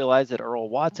not realize that Earl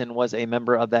Watson was a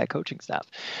member of that coaching staff.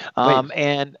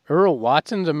 And Earl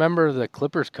Watson's a member of the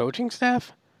Clippers coaching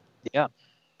staff? Yeah.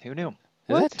 Who knew?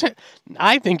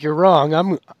 I think you're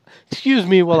wrong. Excuse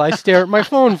me while I stare at my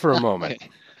phone for a moment.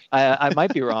 I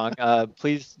might be wrong.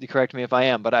 Please correct me if I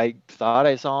am, but I thought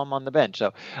I saw him on the bench.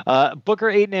 So Booker,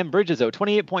 Ayton, and Bridges, though,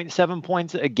 28.7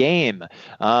 points a game.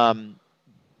 That's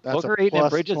Booker, a Ayton, plus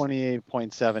and Bridges,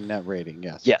 28.7 net rating,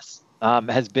 yes. Yes.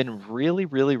 Has been really,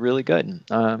 really, really good.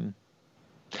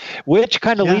 Which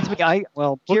kind of leads me,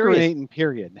 Booker and Ayton,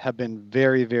 period, have been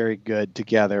very, very good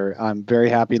together. I'm very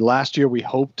happy. Last year, we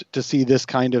hoped to see this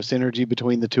kind of synergy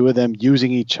between the two of them,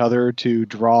 using each other to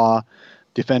draw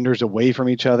defenders away from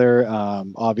each other.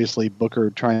 Obviously,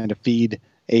 Booker trying to feed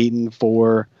Ayton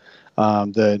for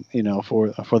the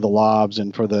lobs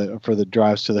and for the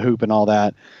drives to the hoop and all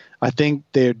that. I think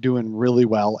they're doing really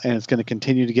well, and it's going to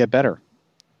continue to get better.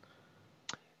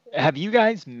 Have you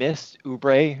guys missed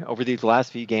Oubre over these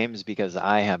last few games? Because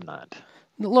I have not.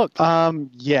 Look,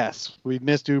 yes, we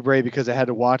missed Oubre because I had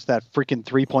to watch that freaking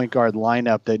 3-point guard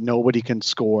lineup that nobody can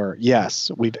score.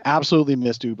 Yes, we've absolutely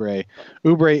missed Oubre.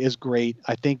 Oubre is great.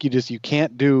 I think you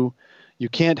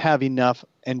can't have enough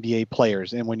NBA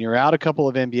players. And when you're out a couple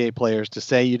of NBA players, to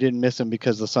say you didn't miss them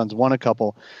because the Suns won a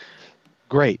couple,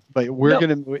 great. But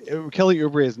Kelly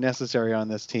Oubre is necessary on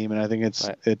this team, and I think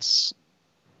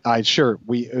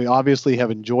we obviously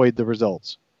have enjoyed the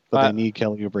results. But they need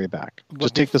Kelly Oubre back.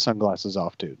 Just take the sunglasses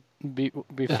off, dude.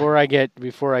 Before I get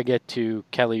to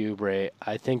Kelly Oubre,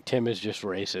 I think Tim is just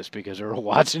racist because Earl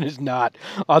Watson is not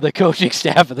on the coaching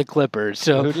staff of the Clippers.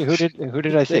 So who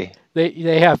did I see?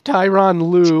 They have Tyronn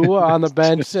Lue on the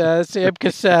bench, Sam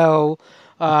Cassell,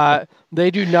 They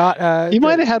do not. He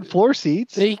might have had floor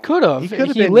seats. He could have.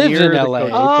 He lives in L.A.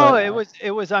 Oh,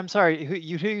 it was. I'm sorry.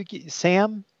 Who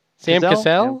Sam? Sam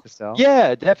Cassell?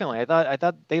 Yeah, definitely. I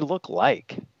thought they look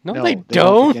like. No, they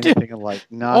don't. Look anything alike.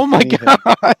 Not oh my anything.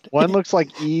 God! One looks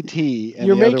like E.T. and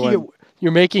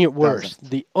You're making it worse.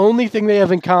 Doesn't. The only thing they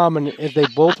have in common is they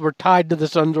both were tied to the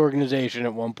Suns organization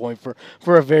at one point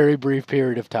for a very brief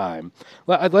period of time.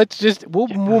 Let's just we'll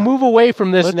move away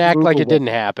from this and act like it didn't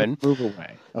happen. Move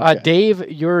away. Okay.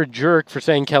 Dave, you're a jerk for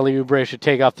saying Kelly Oubre should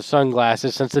take off the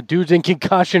sunglasses since the dude's in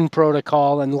concussion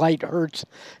protocol and light hurts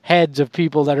heads of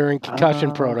people that are in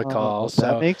concussion protocol. So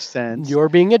that makes sense. You're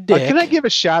being a dick. Can I give a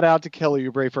shout out to Kelly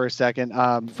Oubre for a second?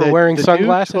 For wearing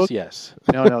sunglasses? Yes.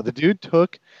 No. The dude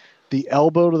took the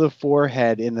elbow to the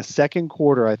forehead in the second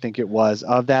quarter, I think it was,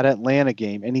 of that Atlanta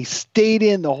game, and he stayed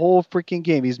in the whole freaking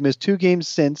game. He's missed 2 games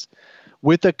since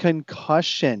with a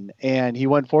concussion, and he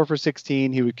went 4 for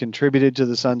 16. He contributed to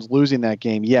the Suns losing that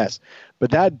game, yes.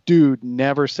 But that dude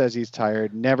never says he's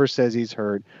tired, never says he's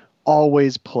hurt,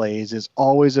 always plays, is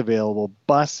always available,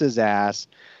 busts his ass.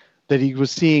 That he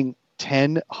was seeing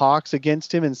 10 Hawks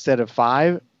against him instead of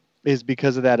 5 is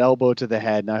because of that elbow to the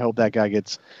head, and I hope that guy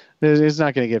gets... He's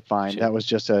not going to get fined. That was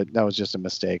just a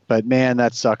mistake. But, man,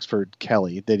 that sucks for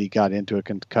Kelly that he got into a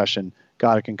concussion.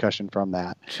 Got a concussion from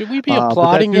that. Should we be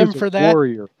applauding him for that?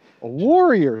 A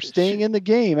warrior staying in the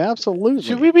game, absolutely.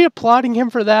 Should we be applauding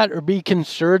him for that or be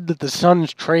concerned that the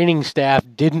Suns training staff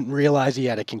didn't realize he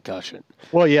had a concussion?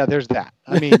 Well, yeah, there's that.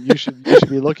 I mean, you should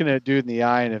be looking at a dude in the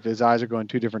eye, and if his eyes are going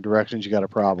 2 different directions, you got a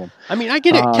problem. I mean, I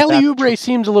get it. Kelly Oubre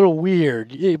seems a little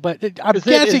weird, but I'm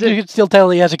guessing you can still tell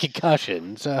he has a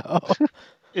concussion. So,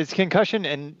 is concussion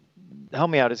and... Help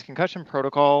me out. Is concussion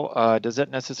protocol, does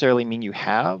that necessarily mean you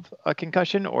have a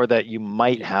concussion or that you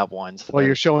might have one? So well,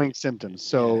 you're showing symptoms.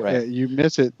 So you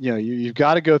miss it. You've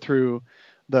got to go through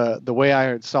the way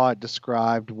I saw it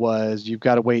described was you've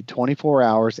got to wait 24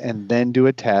 hours and then do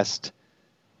a test.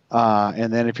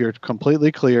 And then if you're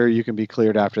completely clear, you can be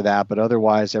cleared after that. But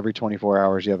otherwise, every 24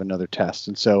 hours, you have another test.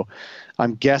 And so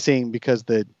I'm guessing because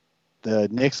the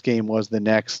Knicks game was the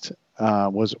next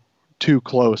was too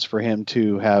close for him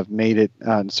to have made it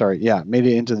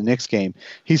into the Knicks game.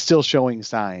 He's still showing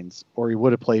signs, or he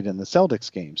would have played in the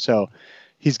Celtics game. So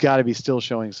he's got to be still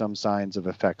showing some signs of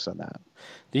effects on that.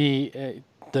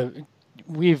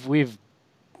 We've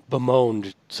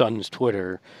bemoaned Suns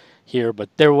Twitter here, but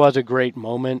there was a great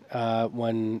moment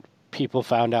when people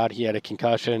found out he had a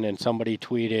concussion and somebody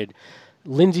tweeted,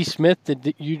 Lindsey Smith,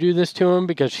 did you do this to him?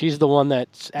 Because she's the one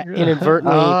that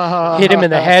inadvertently hit him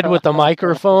in the head with the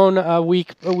microphone a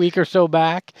week or so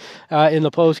back in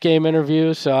the post-game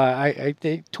interview. So I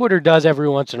think Twitter does every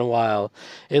once in a while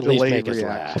at least make us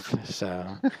laugh.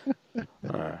 So,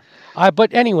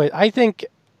 but anyway, I think.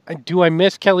 Do I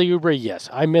miss Kelly Oubre? Yes,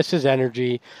 I miss his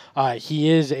energy. He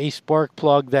is a spark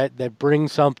plug that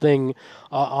brings something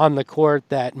on the court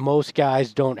that most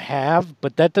guys don't have,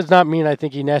 but that does not mean I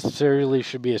think he necessarily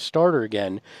should be a starter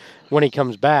again when he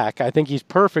comes back. I think he's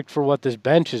perfect for what this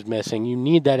bench is missing. You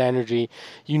need that energy.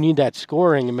 You need that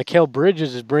scoring. And Mikal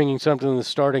Bridges is bringing something to the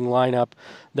starting lineup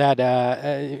that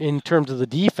in terms of the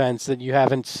defense that you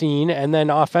haven't seen. And then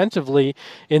offensively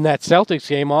in that Celtics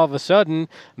game, all of a sudden,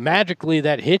 magically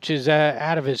that hitch is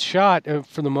out of his shot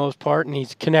for the most part, and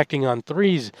he's connecting on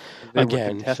threes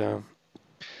again.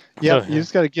 Yeah, you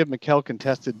just got to give Mikal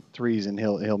contested threes, and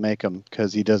he'll make them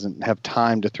because he doesn't have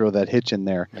time to throw that hitch in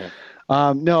there. Yeah.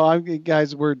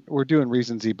 Guys, we're doing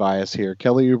recency bias here.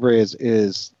 Kelly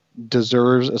Oubre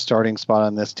deserves a starting spot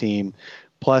on this team.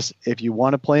 Plus, if you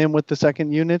want to play him with the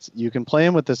second units, you can play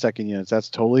him with the second units. That's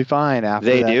totally fine. After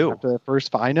the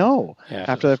first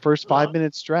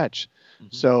 5-minute stretch. Mm-hmm.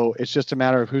 So it's just a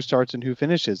matter of who starts and who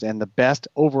finishes. And the best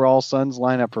overall Suns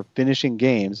lineup for finishing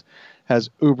games has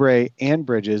Oubre and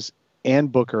Bridges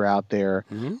and Booker out there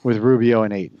with Rubio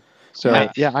and Ayton. So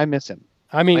I miss him.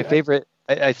 I mean, my favorite.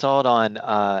 I saw it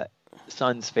on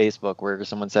Suns Facebook where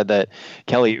someone said that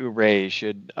Kelly Oubre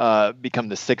should become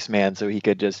the sixth man so he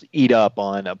could just eat up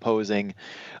on opposing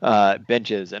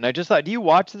benches. And I just thought, do you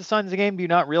watch the Suns game? Do you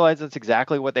not realize that's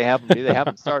exactly what they have him do? They have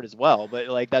him start as well,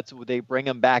 but that's what they bring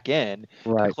him back in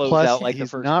to close out the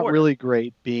first not quarter. Really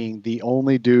great being the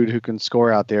only dude who can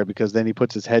score out there because then he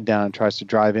puts his head down and tries to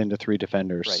drive into 3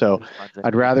 defenders. Right. So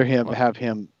I'd rather have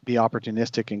him be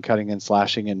opportunistic in cutting and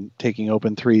slashing and taking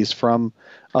open threes from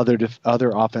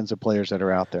other offensive players that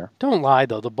are out there. Don't lie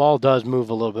though, the ball does move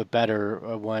a little bit better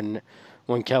when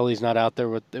Kelly's not out there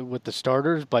with the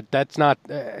starters, but that's not.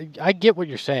 I get what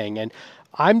you're saying, and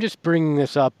I'm just bringing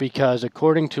this up because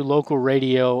according to local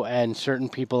radio and certain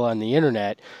people on the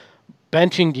internet,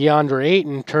 benching DeAndre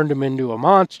Ayton turned him into a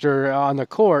monster on the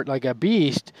court, like a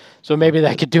beast. So maybe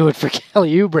that could do it for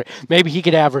Kelly Oubre. Maybe he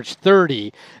could average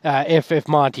 30 if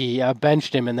Monty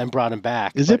benched him and then brought him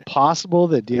back. Is it possible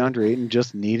that DeAndre Ayton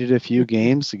just needed a few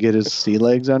games to get his sea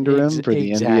legs under him for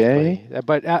the NBA?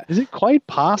 But is it quite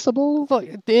possible? Look,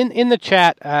 in the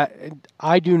chat,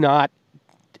 I do not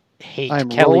hate I'm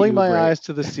Kelly rolling Oubre. my eyes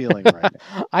to the ceiling right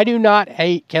now. I do not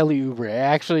hate Kelly Oubre. I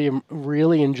actually am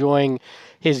really enjoying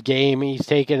his game. He's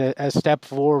taken a step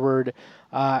forward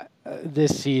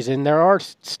this season. There are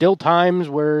still times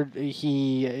where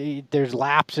there's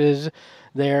lapses.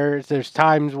 There's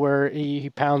times where he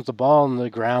pounds the ball on the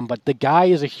ground, but the guy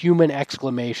is a human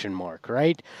exclamation mark,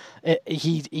 right?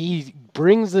 He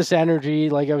brings this energy,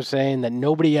 like I was saying, that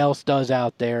nobody else does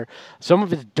out there. Some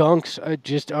of his dunks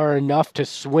just are enough to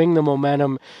swing the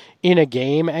momentum in a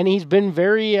game, and he's been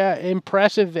very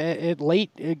impressive at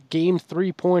late game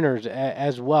three-pointers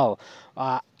as well.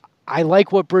 I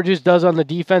like what Bridges does on the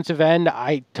defensive end.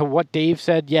 To what Dave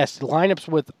said, yes, lineups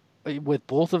with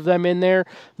both of them in there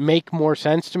make more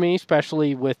sense to me,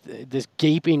 especially with this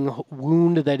gaping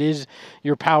wound that is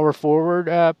your power forward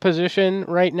position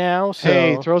right now. So,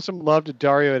 hey, throw some love to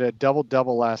Dario at a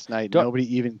double-double last night.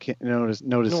 Nobody even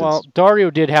notices. Well, Dario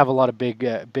did have a lot of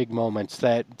big moments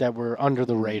that were under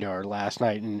the radar last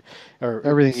night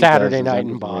or Saturday night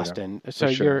in Boston.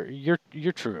 So sure.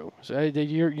 You're true. So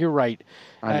you're right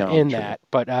in that.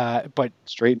 But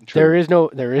straight and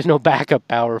true. There is no backup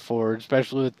power forward,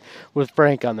 especially with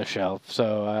Frank on the shelf.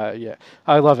 So, yeah,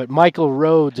 I love it. Michael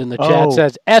Rhodes in the chat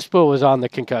says Espo was on the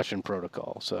concussion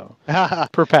protocol. So,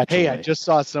 perpetually. Hey, I just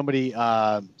saw somebody,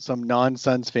 some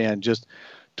non-Suns fan just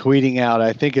tweeting out,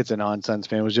 I think it's a non-Suns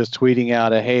fan, was just tweeting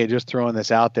out, hey, just throwing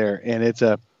this out there. And it's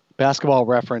a Basketball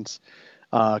Reference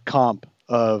comp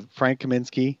of Frank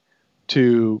Kaminsky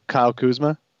to Kyle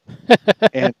Kuzma.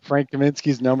 And Frank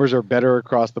Kaminsky's numbers are better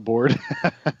across the board.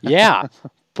 Yeah.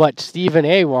 But Stephen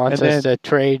A. wants us to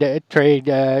trade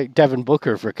Devin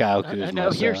Booker for Kyle Kuzma.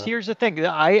 No, here's the thing.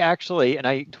 I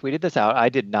tweeted this out. I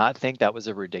did not think that was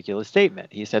a ridiculous statement.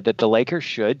 He said that the Lakers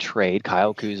should trade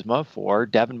Kyle Kuzma for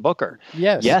Devin Booker.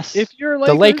 Yes. If you're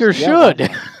Lakers, the Lakers should.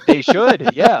 They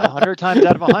should. Yeah, 100 times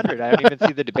out of 100. I don't even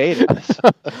see the debate in this.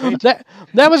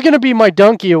 That was going to be my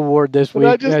Donkey Award this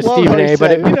week, Stephen A.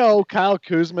 But Kyle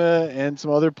Kuzma and some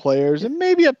other players, and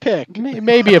maybe a pick.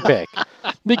 Maybe a pick.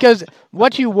 Because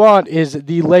what you want is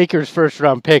the Lakers'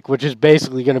 first-round pick, which is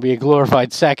basically going to be a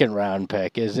glorified second-round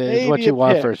pick, is what you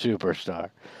want for a superstar.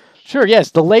 Sure,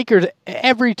 yes, the Lakers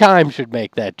every time should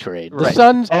make that trade. The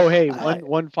Suns. Oh, hey,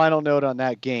 one final note on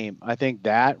that game. I think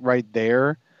that right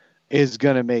there is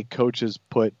going to make coaches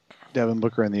put Devin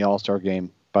Booker in the All-Star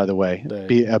game, by the way.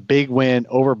 Be a big win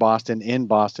over Boston in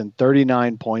Boston,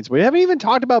 39 points. We haven't even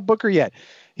talked about Booker yet.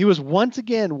 He was once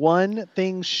again one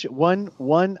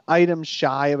item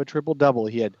shy of a triple-double.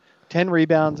 He had 10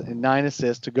 rebounds and 9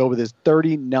 assists to go with his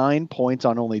 39 points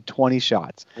on only 20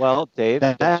 shots. Well, Dave,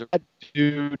 that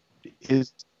dude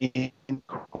is in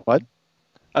what?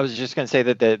 I was just going to say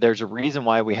that there's a reason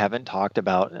why we haven't talked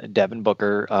about Devin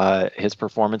Booker, his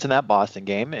performance in that Boston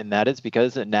game, and that is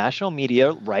because the national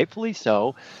media, rightfully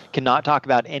so, cannot talk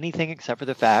about anything except for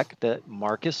the fact that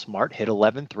Marcus Smart hit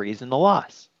 11 threes in the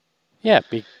loss. Yeah,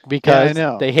 because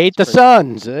they hate the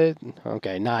Suns.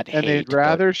 Okay, not hate. And they'd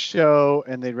rather show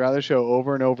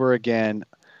over and over again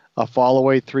a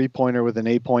fall-away three-pointer with an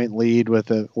 8-point lead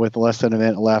with less than a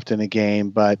minute left in a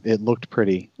game, but it looked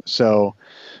pretty. So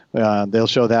they'll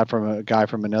show that from a guy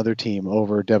from another team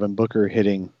over Devin Booker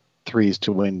hitting threes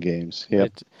to win games.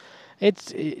 Yep.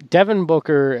 It's Devin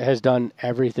Booker has done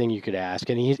everything you could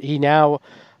ask, and he now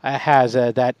has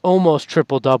that almost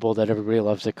triple-double that everybody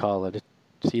loves to call it.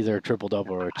 It's either a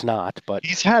triple-double or it's not. But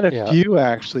he's had a few,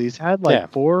 actually. He's had 4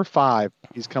 or 5.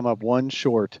 He's come up one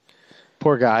short.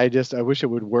 Poor guy. I wish it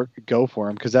would go for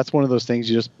him, because that's one of those things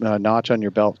you just notch on your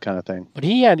belt kind of thing. But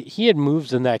he had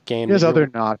moves in that game. He has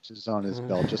other notches on his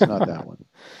belt, just not that one.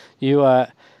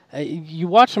 You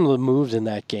watch some of the moves in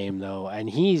that game, though, and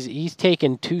he's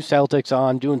taken 2 Celtics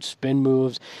on, doing spin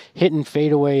moves, hitting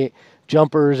fadeaway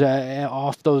jumpers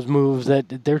off those moves.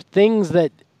 That they're things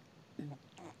that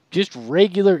just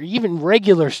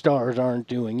regular stars aren't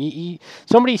doing.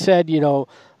 Somebody said,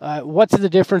 what's the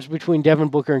difference between Devin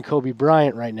Booker and Kobe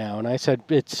Bryant right now? And I said,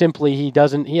 it's simply he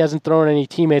hasn't thrown any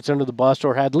teammates under the bus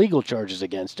or had legal charges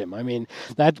against him. I mean,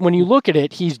 that when you look at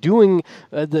it, he's doing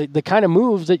the kind of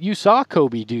moves that you saw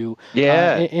Kobe do.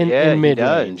 In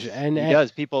mid-range. He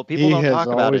does. People don't talk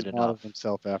about it enough. He has always modeled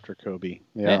himself after Kobe.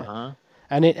 Yeah. Uh-huh.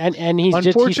 And he's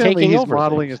unfortunately taking he's over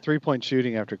modeling his 3-point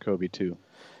shooting after Kobe too.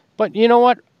 But you know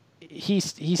what?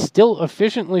 he's still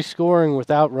efficiently scoring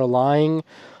without relying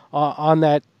on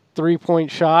that 3-point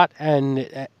shot,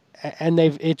 and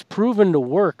it's proven to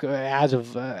work as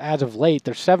of late.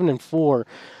 They're 7-4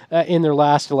 in their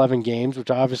last 11 games,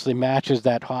 which obviously matches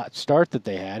that hot start that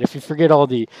they had. If you forget all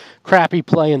the crappy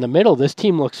play in the middle, this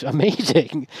team looks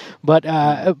amazing. But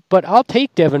I'll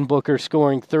take Devin Booker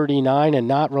scoring 39 and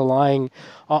not relying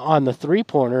on the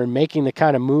three-pointer and making the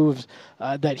kind of moves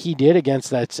that he did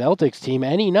against that Celtics team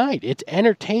any night. It's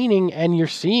entertaining, and you're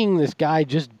seeing this guy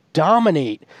just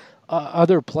dominate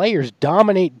other players,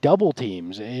 dominate double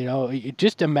teams.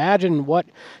 Just imagine what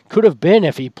could have been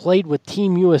if he played with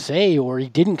Team USA, or he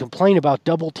didn't complain about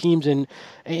double teams in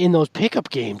those pickup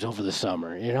games over the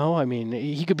summer. I mean,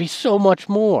 he could be so much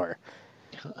more.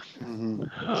 Mm-hmm.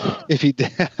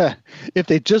 If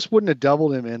they just wouldn't have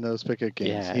doubled him in those pickup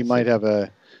games, he might have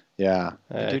dude,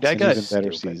 I got even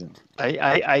better season.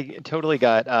 I totally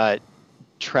got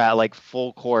like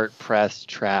full court press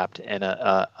trapped in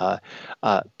a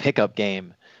pickup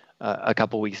game a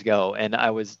couple weeks ago, and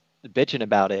I was bitching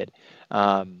about it,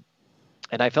 and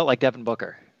I felt like Devin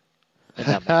Booker.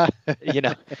 Yeah,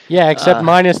 except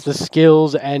minus the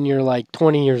skills, and you're like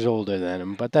 20 years older than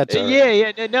him. But that's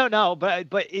no.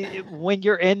 But when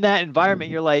you're in that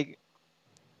environment, you're like,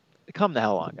 come the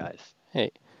hell on, guys.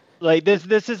 Hey. Like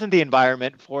this isn't the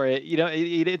environment for it.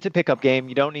 It's a pickup game.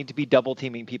 You don't need to be double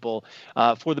teaming people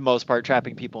for the most part,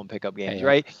 trapping people in pickup games,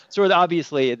 right? So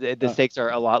obviously the stakes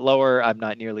are a lot lower. I'm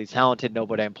not nearly as talented.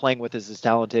 Nobody I'm playing with is as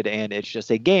talented, and it's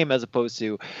just a game as opposed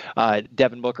to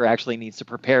Devin Booker actually needs to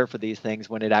prepare for these things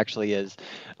when it actually is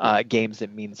games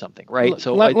that mean something, right?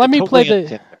 So let me play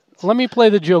the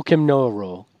Joakim Noah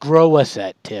role. Grow a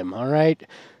set, Tim. All right.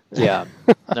 Yeah.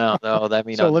 No, that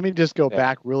means. So let me just go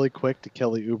back really quick to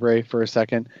Kelly Oubre for a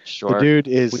second. Sure. The dude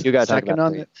is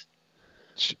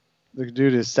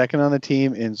second on the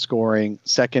team in scoring,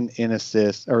 second in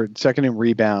assists, or second in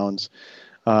rebounds,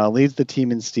 leads the team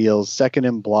in steals, second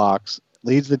in blocks,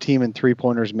 leads the team in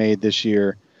 3-pointers made this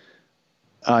year.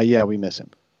 We miss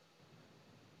him.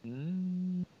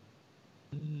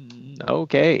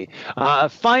 Okay.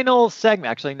 Final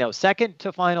segment. Actually, no. Second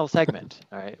to final segment.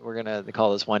 All right. We're going to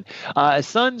call this one.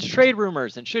 Suns trade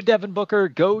rumors. And should Devin Booker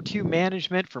go to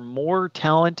management for more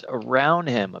talent around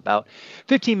him? About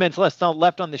 15 minutes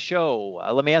left on the show.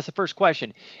 Let me ask the first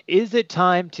question. Is it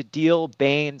time to deal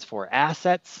Baynes for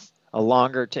assets?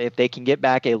 If they can get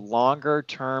back a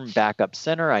longer-term backup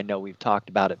center. I know we've talked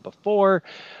about it before.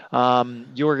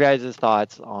 Your guys'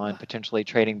 thoughts on potentially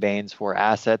trading Baynes for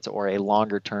assets or a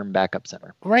longer-term backup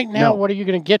center? Right now, What are you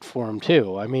going to get for him,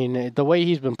 too? I mean, the way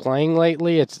he's been playing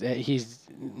lately, he's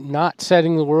not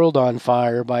setting the world on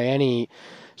fire by any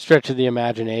stretch of the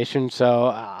imagination. So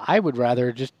I would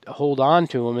rather just hold on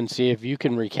to him and see if you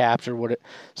can recapture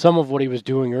some of what he was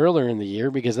doing earlier in the year,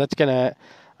 because that's going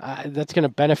to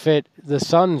benefit the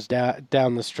Suns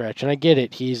down the stretch. And I get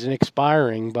it, he's an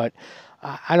expiring, but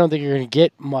I don't think you're going to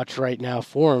get much right now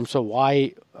for him. So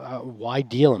why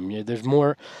deal him? There's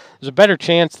a better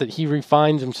chance that he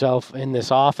refines himself in this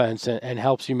offense and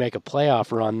helps you make a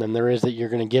playoff run than there is that you're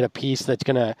going to get a piece that's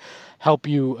going to help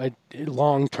you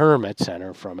long term at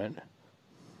center from it.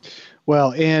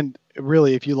 Well, and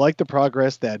really, if you like the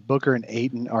progress that Booker and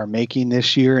Ayton are making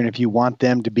this year, and if you want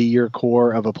them to be your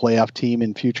core of a playoff team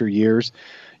in future years,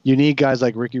 you need guys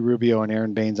like Ricky Rubio and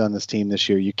Aaron Baynes on this team this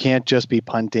year. You can't just be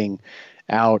punting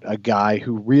out a guy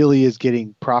who really is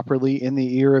getting properly in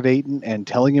the ear of Ayton and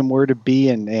telling him where to be,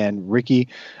 and Ricky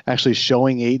actually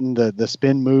showing Ayton the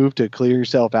spin move to clear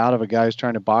yourself out of a guy who's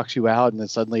trying to box you out, and then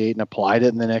suddenly Ayton applied it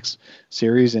in the next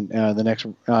series and the next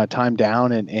time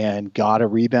down and got a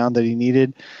rebound that he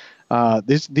needed.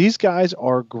 These guys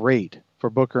are great for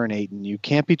Booker and Ayton. You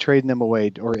can't be trading them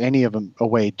away, or any of them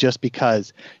away, just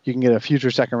because you can get a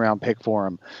future second-round pick for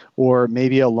them, or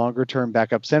maybe a longer-term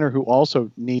backup center who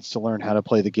also needs to learn how to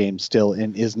play the game still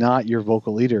and is not your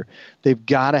vocal leader. They've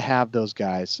got to have those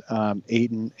guys.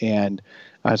 Ayton and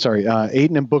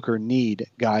Booker need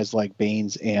guys like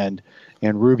Baynes and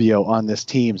Rubio on this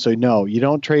team. So no, you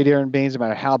don't trade Aaron Baynes, no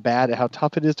matter how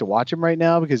tough it is to watch him right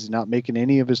now, because he's not making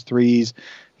any of his threes.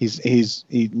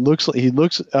 He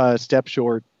looks a step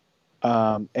short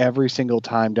every single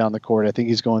time down the court. I think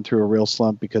he's going through a real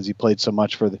slump because he played so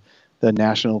much for the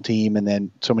national team and then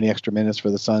so many extra minutes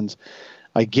for the Suns.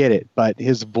 I get it, but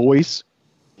his voice,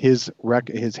 his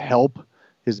help,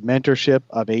 his mentorship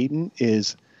of Ayton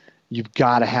you've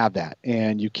got to have that,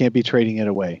 and you can't be trading it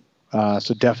away.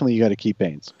 So definitely you got to keep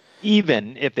Baynes,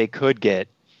 even if they could get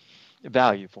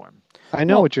value for him. I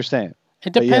know what you're saying.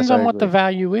 It depends on what the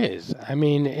value is. I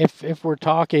mean, if we're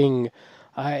talking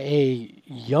a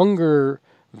younger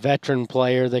veteran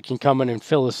player that can come in and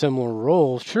fill a similar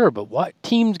role, sure. But what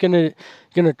team's gonna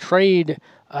trade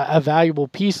a valuable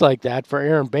piece like that for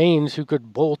Aaron Baines, who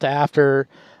could bolt after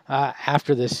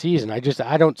this season?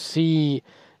 I don't see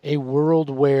a world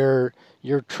where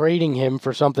you're trading him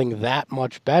for something that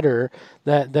much better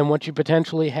than what you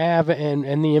potentially have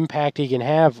and the impact he can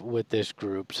have with this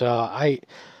group. So I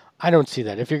don't see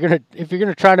that. If you're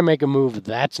gonna try to make a move,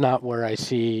 that's not where I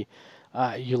see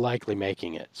you likely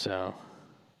making it. So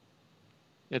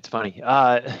it's funny.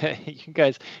 You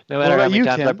guys, no matter how many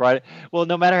times I brought it,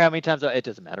 no matter how many times it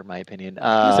doesn't matter. My opinion.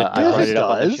 I brought it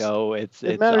up on the show.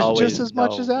 It matters always, just as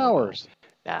much as ours.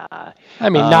 Nah. I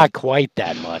mean, not quite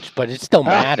that much, but it still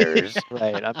matters.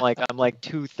 Right. I'm like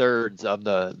 2/3 of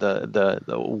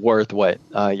the worth what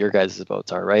your guys'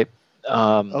 votes are, right?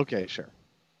 Okay, sure.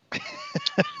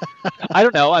 I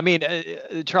don't know. I mean,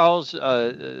 Charles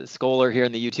Scholar here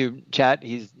in the YouTube chat,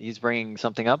 he's bringing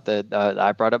something up that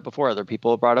I brought up before. Other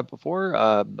people have brought up before.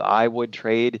 I would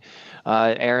trade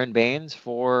Aaron Baines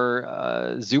for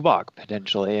Zubac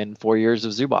potentially in 4 years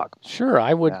of Zubac. Sure,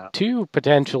 I would too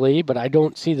potentially, but I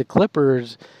don't see the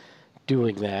Clippers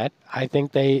doing that. I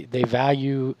think they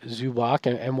value Zubac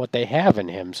and what they have in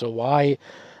him. So why?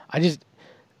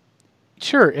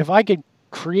 Sure, if I could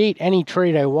create any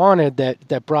trade I wanted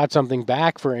that brought something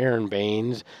back for Aaron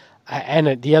Baines,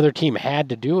 and the other team had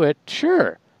to do it,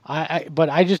 sure. But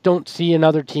I just don't see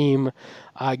another team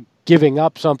giving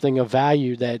up something of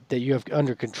value that you have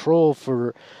under control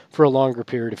for a longer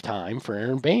period of time for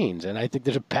Aaron Baines. And I think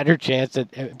there's a better chance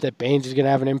that Baines is going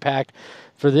to have an impact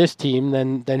for this team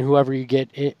than whoever you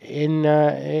get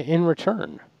in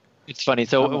return. It's funny.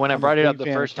 So when I brought it up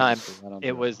the first time,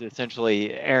 it was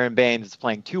essentially Aaron Baines is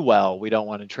playing too well. We don't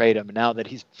want to trade him. And now that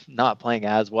he's not playing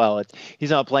as well, he's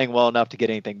not playing well enough to get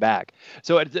anything back.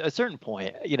 So at a certain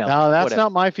point, No, that's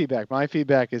not my feedback. My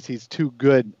feedback is he's too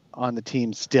good on the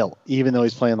team still, even though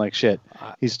he's playing like shit.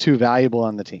 He's too valuable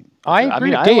on the team. I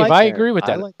agree, Dave. I agree with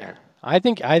that. I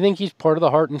think he's part of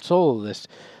the heart and soul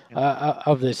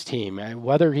of this team.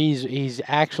 Whether he's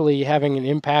actually having an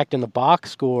impact in the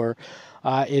box score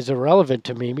is irrelevant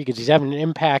to me, because he's having an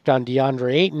impact on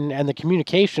DeAndre Ayton and the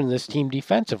communication of this team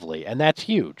defensively, and that's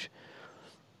huge.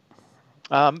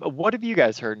 What have you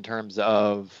guys heard in terms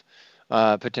of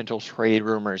potential trade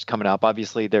rumors coming up?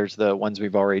 Obviously, there's the ones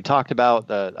we've already talked about.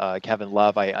 The Kevin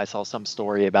Love. I saw some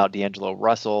story about D'Angelo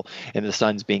Russell and the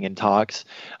Suns being in talks.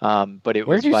 But it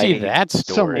Where'd was you see that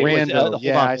story? Some random.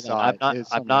 I saw it.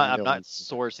 I'm not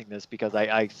sourcing this because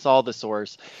I saw the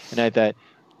source and I thought,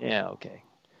 yeah, okay.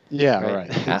 Yeah, right.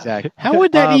 Exactly. How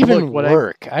would that even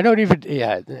work? I don't even.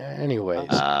 Yeah. Anyways,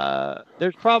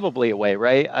 there's probably a way,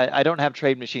 right? I don't have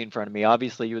Trade Machine in front of me.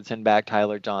 Obviously, you would send back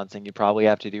Tyler Johnson. You probably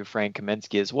have to do Frank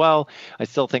Kaminsky as well. I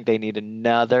still think they need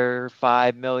another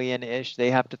 $5 million-ish.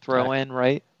 They have to throw in,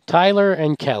 right? Tyler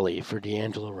and Kelly for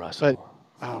D'Angelo Russell.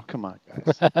 Oh, come on,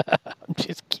 guys. I'm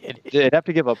just kidding. They'd have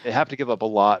to give up a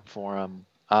lot for him.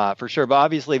 For sure. But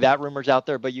obviously that rumor's out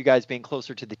there, but you guys being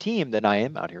closer to the team than I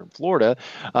am out here in Florida,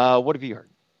 what have you heard?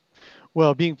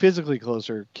 Well, being physically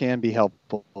closer can be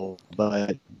helpful,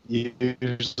 but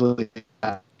usually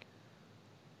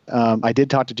I did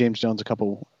talk to James Jones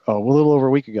a little over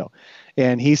a week ago,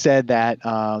 and he said that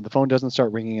the phone doesn't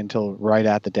start ringing until right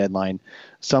at the deadline.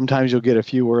 Sometimes you'll get a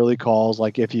few early calls,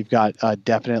 like if you've got a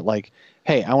definite, like,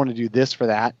 hey, I want to do this for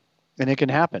that. And it can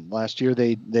happen. Last year,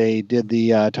 they did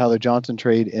the Tyler Johnson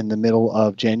trade in the middle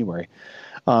of January.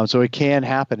 So it can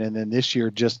happen. And then this year,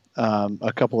 just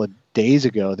a couple of days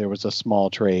ago, there was a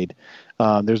small trade.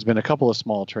 There's been a couple of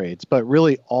small trades. But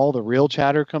really, all the real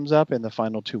chatter comes up in the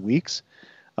final 2 weeks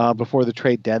before the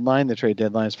trade deadline. The trade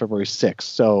deadline is February 6th.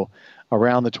 So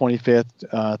around the 25th,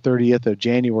 30th of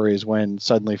January is when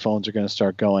suddenly phones are going to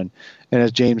start going. And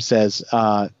as James says,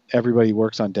 everybody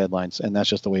works on deadlines, and that's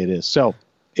just the way it is. So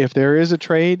if there is a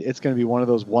trade, it's going to be one of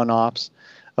those one-offs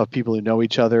of people who know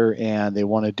each other and they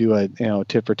want to do a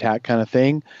tit for tat kind of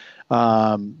thing.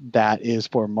 That is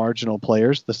for marginal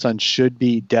players. The Suns should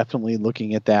be definitely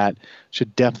looking at that.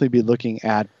 Should definitely be looking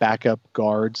at backup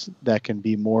guards that can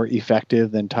be more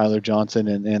effective than Tyler Johnson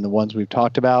and the ones we've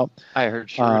talked about. I heard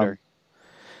Schroeder.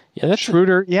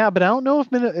 Schroeder. But I don't know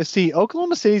if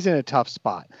Oklahoma City's in a tough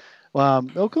spot.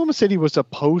 Oklahoma City was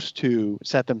supposed to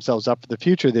set themselves up for the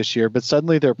future this year, but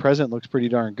suddenly their present looks pretty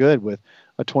darn good with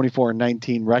a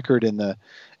 24-19 record in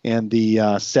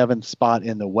the seventh spot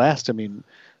in the West. I mean,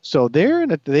 so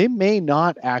they may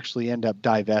not actually end up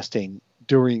divesting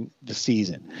during the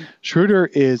season. Schroeder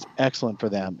is excellent for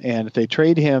them, and if they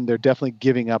trade him, they're definitely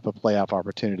giving up a playoff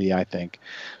opportunity, I think.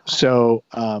 So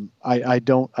I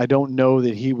don't know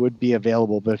that he would be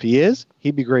available, but if he is,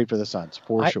 he'd be great for the Suns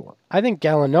for sure. I think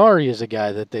Gallinari is a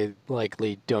guy that they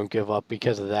likely don't give up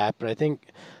because of that, but I think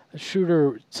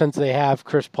Schroeder, since they have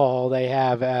Chris Paul, they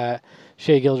have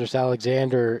Shai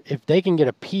Gilgeous-Alexander, if they can get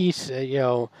a piece,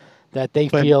 that they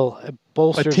feel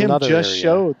bolsters another area. But Tim just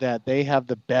showed that they have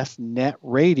the best net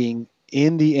rating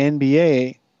in the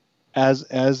NBA as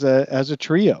a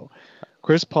trio.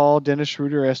 Chris Paul, Dennis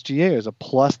Schroeder, SGA is a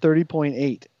plus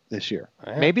 30.8 this year.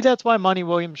 Maybe that's why Monty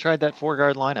Williams tried that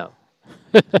 4-guard lineup.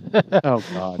 Oh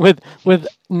God! With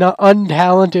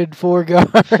untalented 4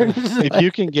 guards. If you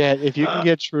can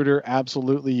get Schroeder,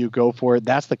 absolutely, you go for it.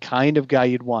 That's the kind of guy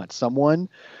you'd want. Someone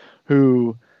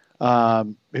who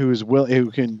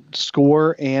can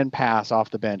score and pass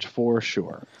off the bench for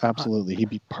sure. Absolutely, he'd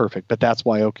be perfect. But that's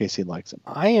why OKC likes him.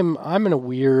 I'm in a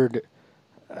weird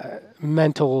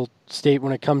mental state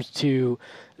when it comes to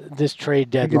this trade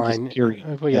deadline.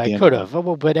 I could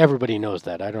have, but everybody knows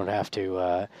that. I don't have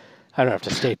to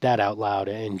state that out loud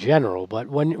in general. But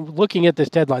when looking at this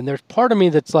deadline, there's part of me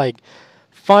that's like,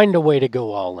 find a way to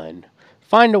go all in.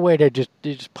 Find a way to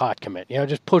just pot commit.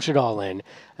 Just push it all in.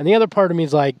 And the other part of me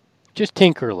is like, just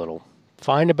tinker a little.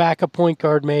 Find a backup point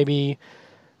guard maybe.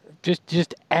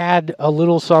 Just add a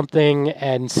little something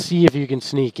and see if you can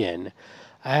sneak in.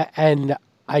 And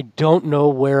I don't know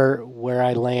where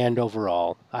I land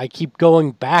overall. I keep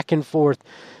going back and forth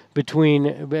between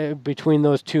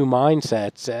those two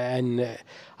mindsets, and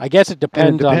I guess it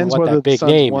depends on what that big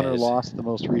game is. Won or lost the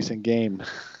most recent game.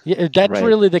 Yeah, that's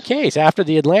really the case. After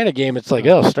the Atlanta game, it's like,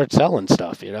 start selling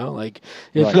stuff.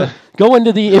 Go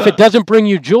into the if it doesn't bring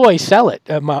you joy, sell it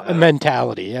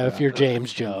mentality. If you're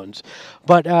James Jones,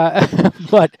 but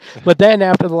then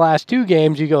after the last 2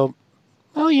 games, you go,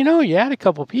 well, you add a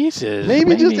couple pieces.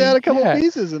 Maybe just add a couple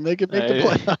pieces and they can make the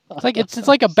play. It's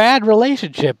like a bad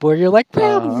relationship where you're like,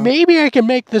 well, maybe I can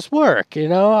make this work.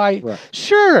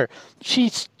 Sure, she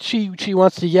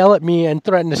wants to yell at me and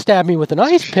threaten to stab me with an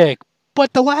ice pick,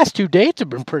 but the last 2 dates have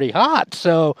been pretty hot,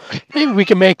 so maybe we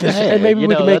can make this. We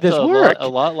can make this work. A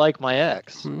lot like my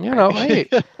ex. Hey,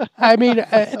 I mean,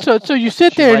 so you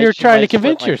sit there and you're trying to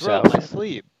convince yourself. My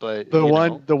sleep, but the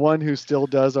one who still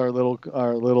does our little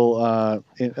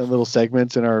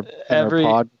segments in our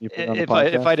pod. If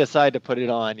I decide to put it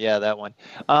on, that one.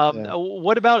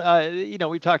 What about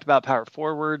we've talked about power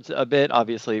forwards a bit.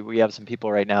 Obviously, we have some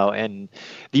people right now in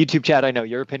the YouTube chat. I know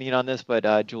your opinion on this,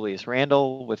 but Julius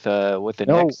Randle with the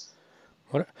Knicks.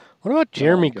 What about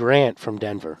Jeremy Grant from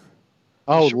Denver?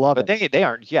 Oh, love it. But they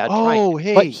aren't.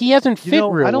 But he hasn't fit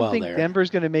real well. I don't think Denver's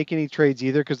going to make any trades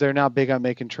either because they're not big on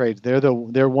making trades.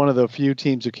 They're one of the few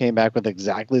teams who came back with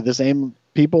exactly the same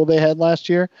people they had last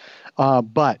year.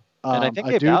 But I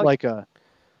think Go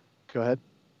ahead.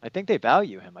 I think they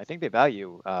value him. I think they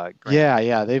value Grant.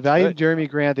 Yeah. They value Jeremy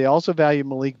Grant. They also value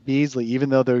Malik Beasley, even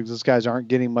though those guys aren't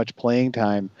getting much playing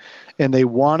time. And they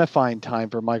want to find time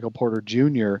for Michael Porter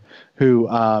Jr.,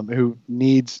 who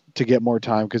needs to get more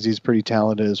time because he's pretty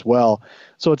talented as well.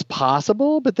 So it's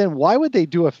possible, but then why would they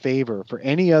do a favor for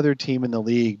any other team in the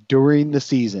league during the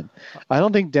season? I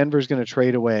don't think Denver's going to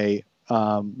trade away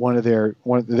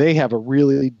they have a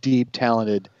really deep,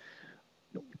 talented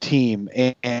team,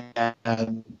 and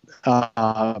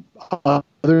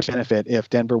others benefit if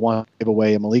Denver wants to give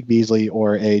away a Malik Beasley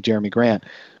or a Jeremy Grant.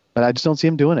 But I just don't see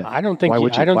him doing it. I don't think you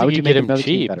get him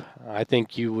cheap. I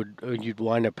think you'd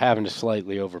wind up having to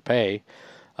slightly overpay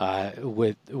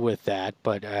with that,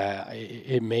 but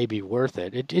it may be worth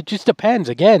it. It just depends.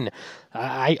 Again,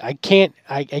 I can't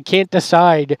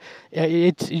decide.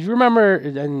 You remember,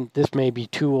 and this may be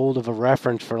too old of a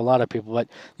reference for a lot of people, but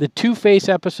the Two-Face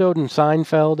episode in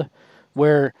Seinfeld,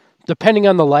 where depending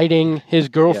on the lighting, his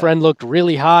girlfriend looked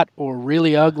really hot or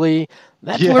really ugly.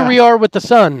 That's where we are with the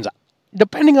Suns.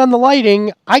 Depending on the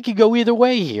lighting, I could go either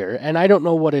way here, and I don't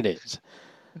know what it is.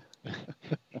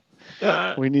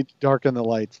 We need to darken the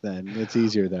lights then. It's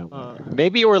easier that way.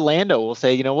 Maybe Orlando will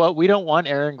say, you know what, we don't want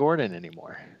Aaron Gordon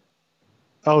anymore.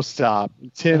 Oh, stop.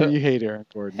 Tim, you hate Aaron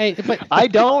Gordon. Hey, but I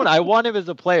don't. I want him as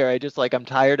a player. I'm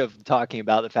tired of talking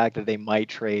about the fact that they might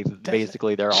trade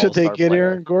basically their all-star player. Should they get player.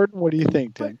 Aaron Gordon? What do you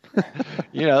think, Tim?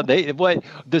 What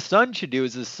the Suns should do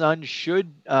is the Suns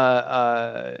should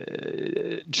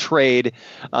trade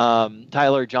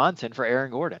Tyler Johnson for Aaron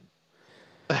Gordon.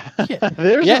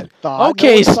 There's a thought.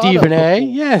 Okay, Stephen A.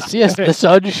 Yes, the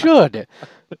Suns should.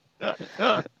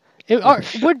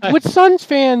 Would Suns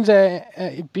fans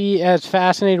be as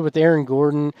fascinated with Aaron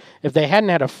Gordon if they hadn't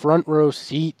had a front row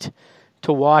seat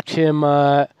to watch him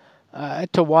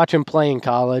to watch him play in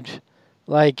college.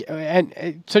 Like,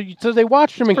 and so they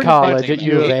watched him in college at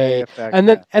U of A, and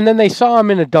then they saw him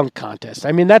in a dunk contest.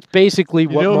 I mean, that's basically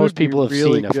what most people have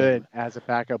really seen of him. Good as a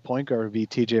backup point guard would be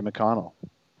T.J. McConnell.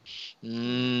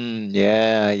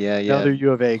 Yeah. Another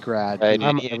U of A grad. Right.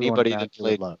 Anybody that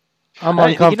played. I'm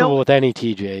uncomfortable with any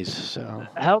TJs. So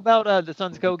how about the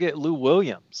Suns go get Lou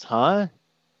Williams, huh?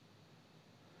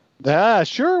 Yeah,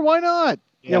 sure. Why not?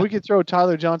 Yeah, we could throw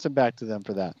Tyler Johnson back to them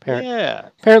for that.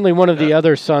 Apparently, one of the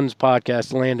other Suns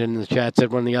podcasts, Landon in the chat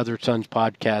said one of the other Suns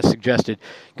podcasts suggested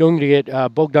going to get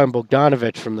Bogdan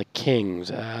Bogdanovic from the Kings.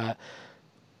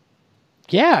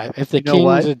 Yeah, if the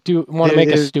Kings want to make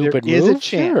a stupid move,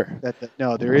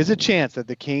 there is a chance that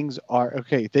the Kings are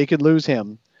okay. They could lose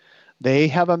him.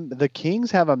 The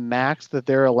Kings have a max that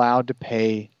they're allowed to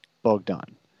pay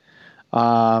Bogdan.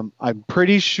 I'm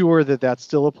pretty sure that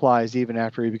still applies even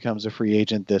after he becomes a free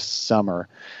agent this summer.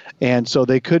 And so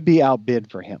they could be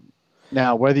outbid for him.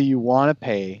 Now, whether you want to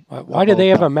pay... Why do they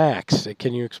have a max?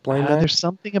 Can you explain that? There's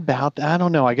something about that. I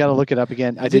don't know. I got to look it up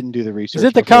again. I didn't do the research. Is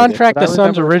it the contract the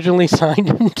Suns originally signed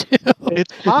him to?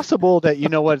 It's possible that,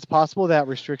 it's possible that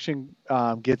restriction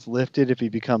gets lifted if he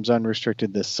becomes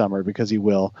unrestricted this summer, because he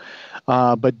will.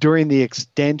 But during the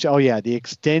extension, the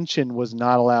extension was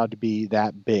not allowed to be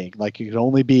that big. Like, it could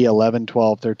only be 11,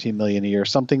 12, 13 million a year,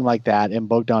 something like that. And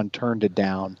Bogdan turned it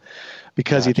down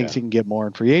because he thinks he can get more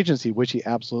in free agency, which he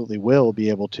absolutely will be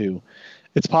able to.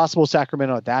 It's possible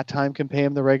Sacramento at that time can pay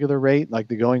him the regular rate, like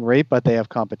the going rate, but they have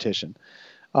competition.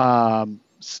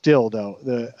 Still,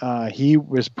 though, he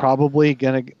was probably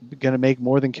gonna make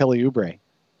more than Kelly Oubre,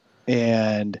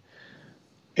 and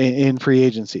in free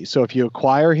agency. So if you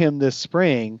acquire him this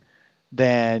spring,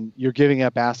 then you're giving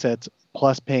up assets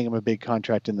plus paying him a big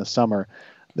contract in the summer.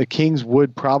 The Kings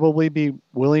would probably be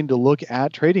willing to look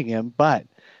at trading him, but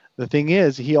the thing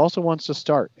is, he also wants to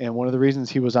start. And one of the reasons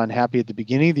he was unhappy at the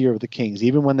beginning of the year with the Kings,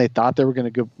 even when they thought they were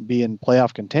going to be in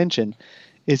playoff contention,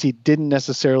 is he didn't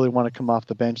necessarily want to come off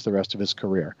the bench the rest of his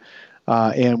career.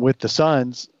 And with the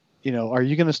Suns, are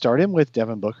you going to start him with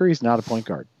Devin Booker? He's not a point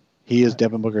guard. He is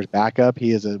Devin Booker's backup.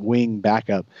 He is a wing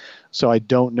backup. So I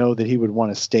don't know that he would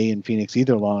want to stay in Phoenix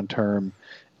either long term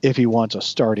if he wants a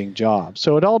starting job.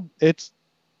 So it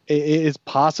is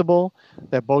possible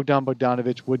that Bogdan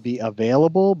Bogdanovic would be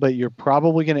available, but you're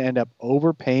probably going to end up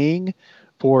overpaying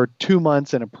for 2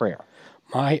 months and a prayer.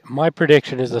 My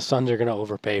prediction is the Suns are going to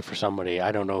overpay for somebody.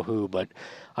 I don't know who, but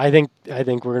I think we're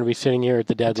going to be sitting here at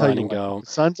the deadline and go.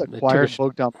 Suns acquired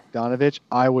Bogdan Bogdanovic.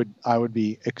 I would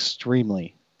be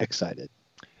extremely excited.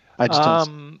 I just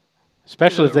don't.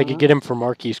 Especially if they could get him for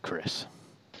Marquise Chris.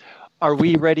 Are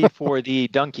we ready for the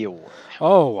Donkey Award?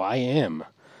 Oh, I am.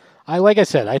 Like I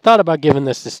said, I thought about giving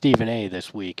this to Stephen A.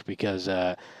 this week because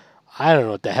I don't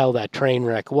know what the hell that train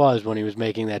wreck was when he was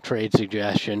making that trade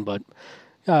suggestion, but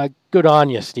good on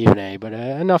you, Stephen A. But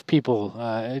enough people,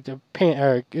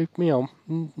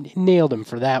 nailed him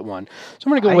for that one. So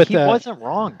I'm going to go with. He wasn't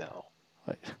wrong though.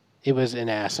 It was an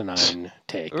asinine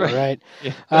take, right?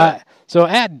 Yeah. So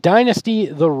at Dynasty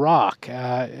The Rock,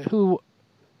 who,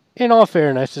 in all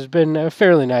fairness, has been a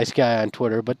fairly nice guy on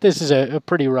Twitter, but this is a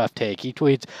pretty rough take. He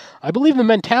tweets, "I believe the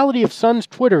mentality of Suns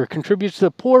Twitter contributes to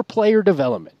poor player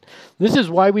development. This is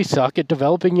why we suck at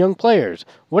developing young players.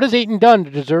 What has Ayton done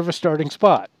to deserve a starting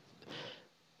spot?"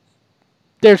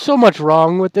 There's so much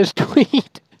wrong with this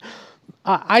tweet.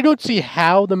 I don't see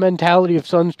how the mentality of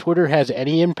Suns Twitter has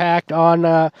any impact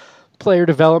on player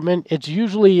development. It's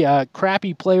usually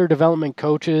crappy player development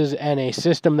coaches and a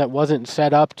system that wasn't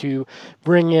set up to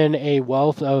bring in a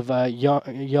wealth of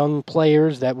young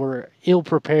players that were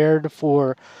ill-prepared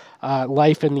for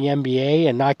life in the NBA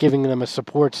and not giving them a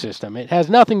support system. It has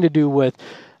nothing to do with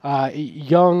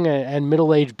young and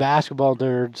middle-aged basketball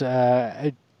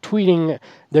nerds tweeting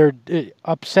their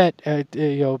upset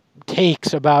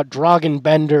takes about Dragan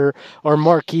Bender or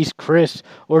Marquise Chris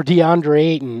or DeAndre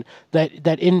Ayton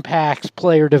that impacts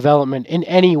player development in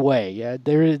any way.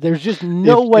 There's just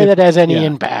no way that has any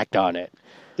impact on it.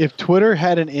 If Twitter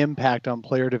had an impact on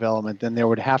player development, then there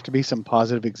would have to be some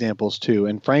positive examples too.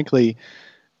 And frankly,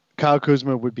 Kyle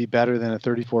Kuzma would be better than a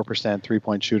 34%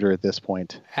 three-point shooter at this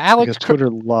point. Because Twitter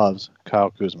loves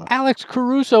Kyle Kuzma. Alex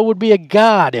Caruso would be a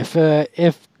god if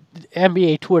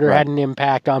NBA Twitter had an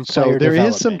impact on player development. So there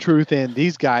is some truth in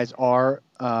these guys are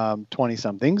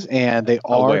 20-somethings, and they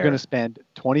are going to spend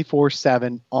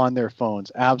 24/7 on their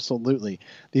phones. Absolutely.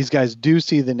 These guys do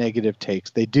see the negative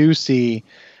takes. They do see,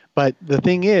 but the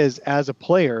thing is, as a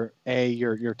player, A,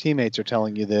 your teammates are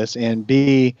telling you this, and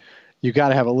B, you got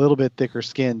to have a little bit thicker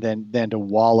skin than to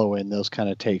wallow in those kind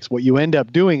of takes. What you end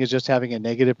up doing is just having a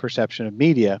negative perception of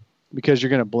media because you're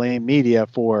going to blame media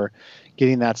for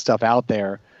getting that stuff out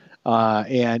there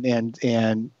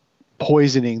and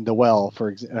poisoning the well,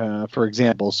 for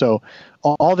example. So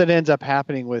all that ends up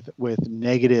happening with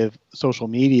negative social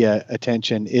media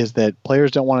attention is that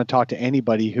players don't want to talk to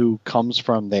anybody who comes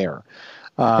from there.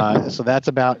 So that's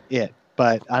about it.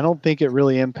 But I don't think it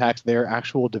really impacts their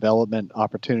actual development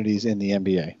opportunities in the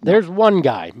NBA. There's one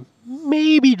guy,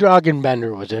 maybe Dragan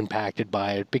Bender was impacted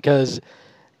by it because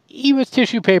he was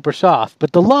tissue paper soft,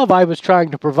 but the love I was trying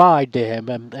to provide to him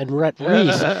and Rhett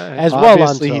Reese as well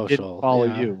on social. He didn't follow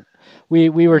you. We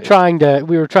were trying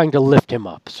to lift him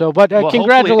up. So, but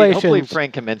congratulations. Hopefully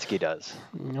Frank Kaminsky does.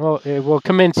 Well,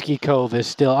 Kaminsky Cove is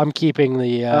still. I'm keeping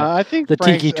I think the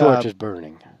tiki torch is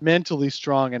burning. Mentally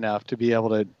strong enough to be able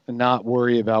to not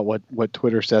worry about what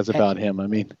Twitter says about him. I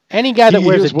mean, any guy that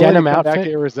wears a denim outfit back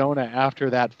to Arizona after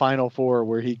that Final Four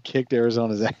where he kicked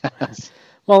Arizona's ass.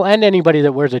 Well, and anybody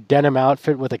that wears a denim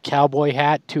outfit with a cowboy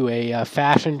hat to a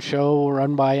fashion show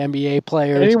run by NBA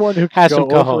players, anyone who has some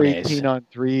go over cojones. 18 on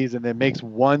threes and then makes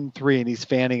 1 3 and he's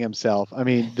fanning himself. I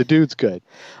mean, the dude's good.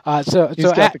 He's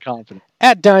got the confidence.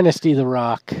 At Dynasty The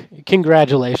Rock,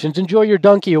 congratulations. Enjoy your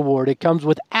Donkey Award. It comes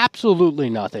with absolutely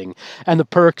nothing and the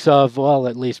perks of, well,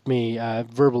 at least me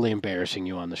verbally embarrassing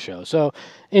you on the show. So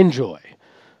enjoy.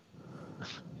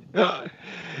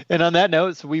 And on that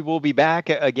note, so we will be back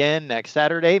again next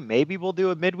Saturday. Maybe we'll do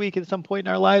a midweek at some point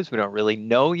in our lives. We don't really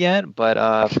know yet.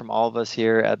 But from all of us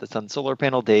here at the Sun Solar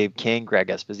Panel, Dave King, Greg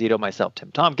Esposito, myself,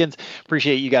 Tim Tompkins,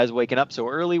 appreciate you guys waking up so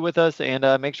early with us. And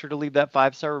make sure to leave that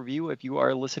 5-star review if you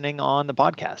are listening on the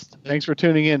podcast. Thanks for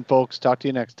tuning in, folks. Talk to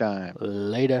you next time.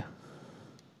 Later.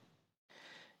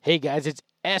 Hey, guys, it's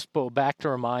Espo back to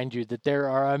remind you that there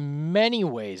are many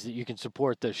ways that you can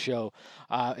support this show.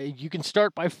 You can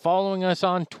start by following us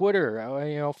on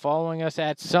Twitter, following us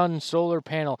at Sun Solar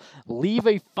Panel. Leave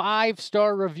a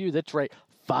 5-star review. That's right,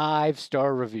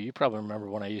 5-star review. You probably remember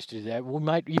when I used to do that. We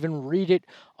might even read it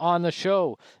on the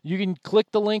show. You can click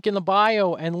the link in the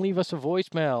bio and leave us a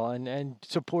voicemail and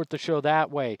support the show that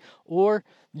way. Or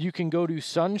you can go to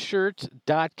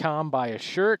sunshirts.com, buy a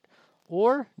shirt.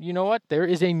 Or, you know what, there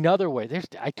is another way.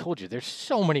 I told you, there's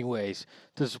so many ways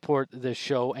to support this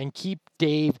show and keep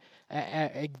Dave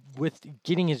with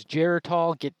getting his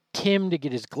Geritol, get Tim to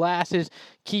get his glasses,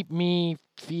 keep me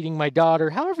feeding my daughter,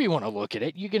 however you want to look at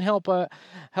it. You can help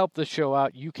the show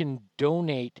out. You can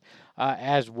donate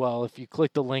as well. If you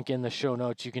click the link in the show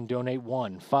notes, you can donate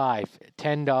 $1, $5,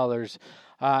 $10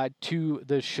 to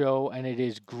the show, and it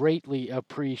is greatly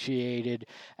appreciated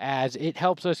as it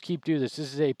helps us keep doing this.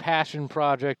 This is a passion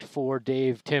project for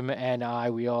Dave, Tim, and I.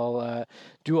 We all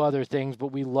do other things, but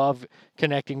we love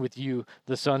connecting with you,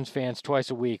 the Suns fans,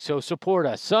 twice a week. So support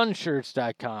us,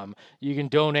 sunshirts.com. You can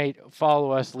donate,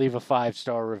 follow us, leave a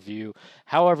 5-star review,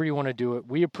 however you want to do it.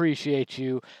 We appreciate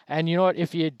you. And you know what?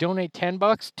 If you donate $10,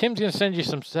 Tim's going to send you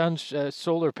some Suns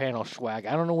solar panel swag.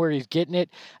 I don't know where he's getting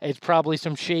it. It's probably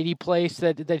some shady place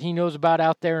that he knows about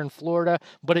out there in Florida,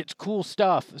 but it's cool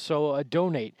stuff. So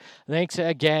donate. Thanks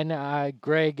again,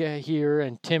 Greg here,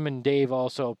 and Tim and Dave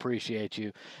also appreciate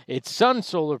you. It's Sun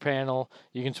Solar Panel.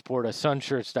 You can support us,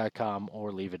 sunshirts.com,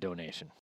 or leave a donation.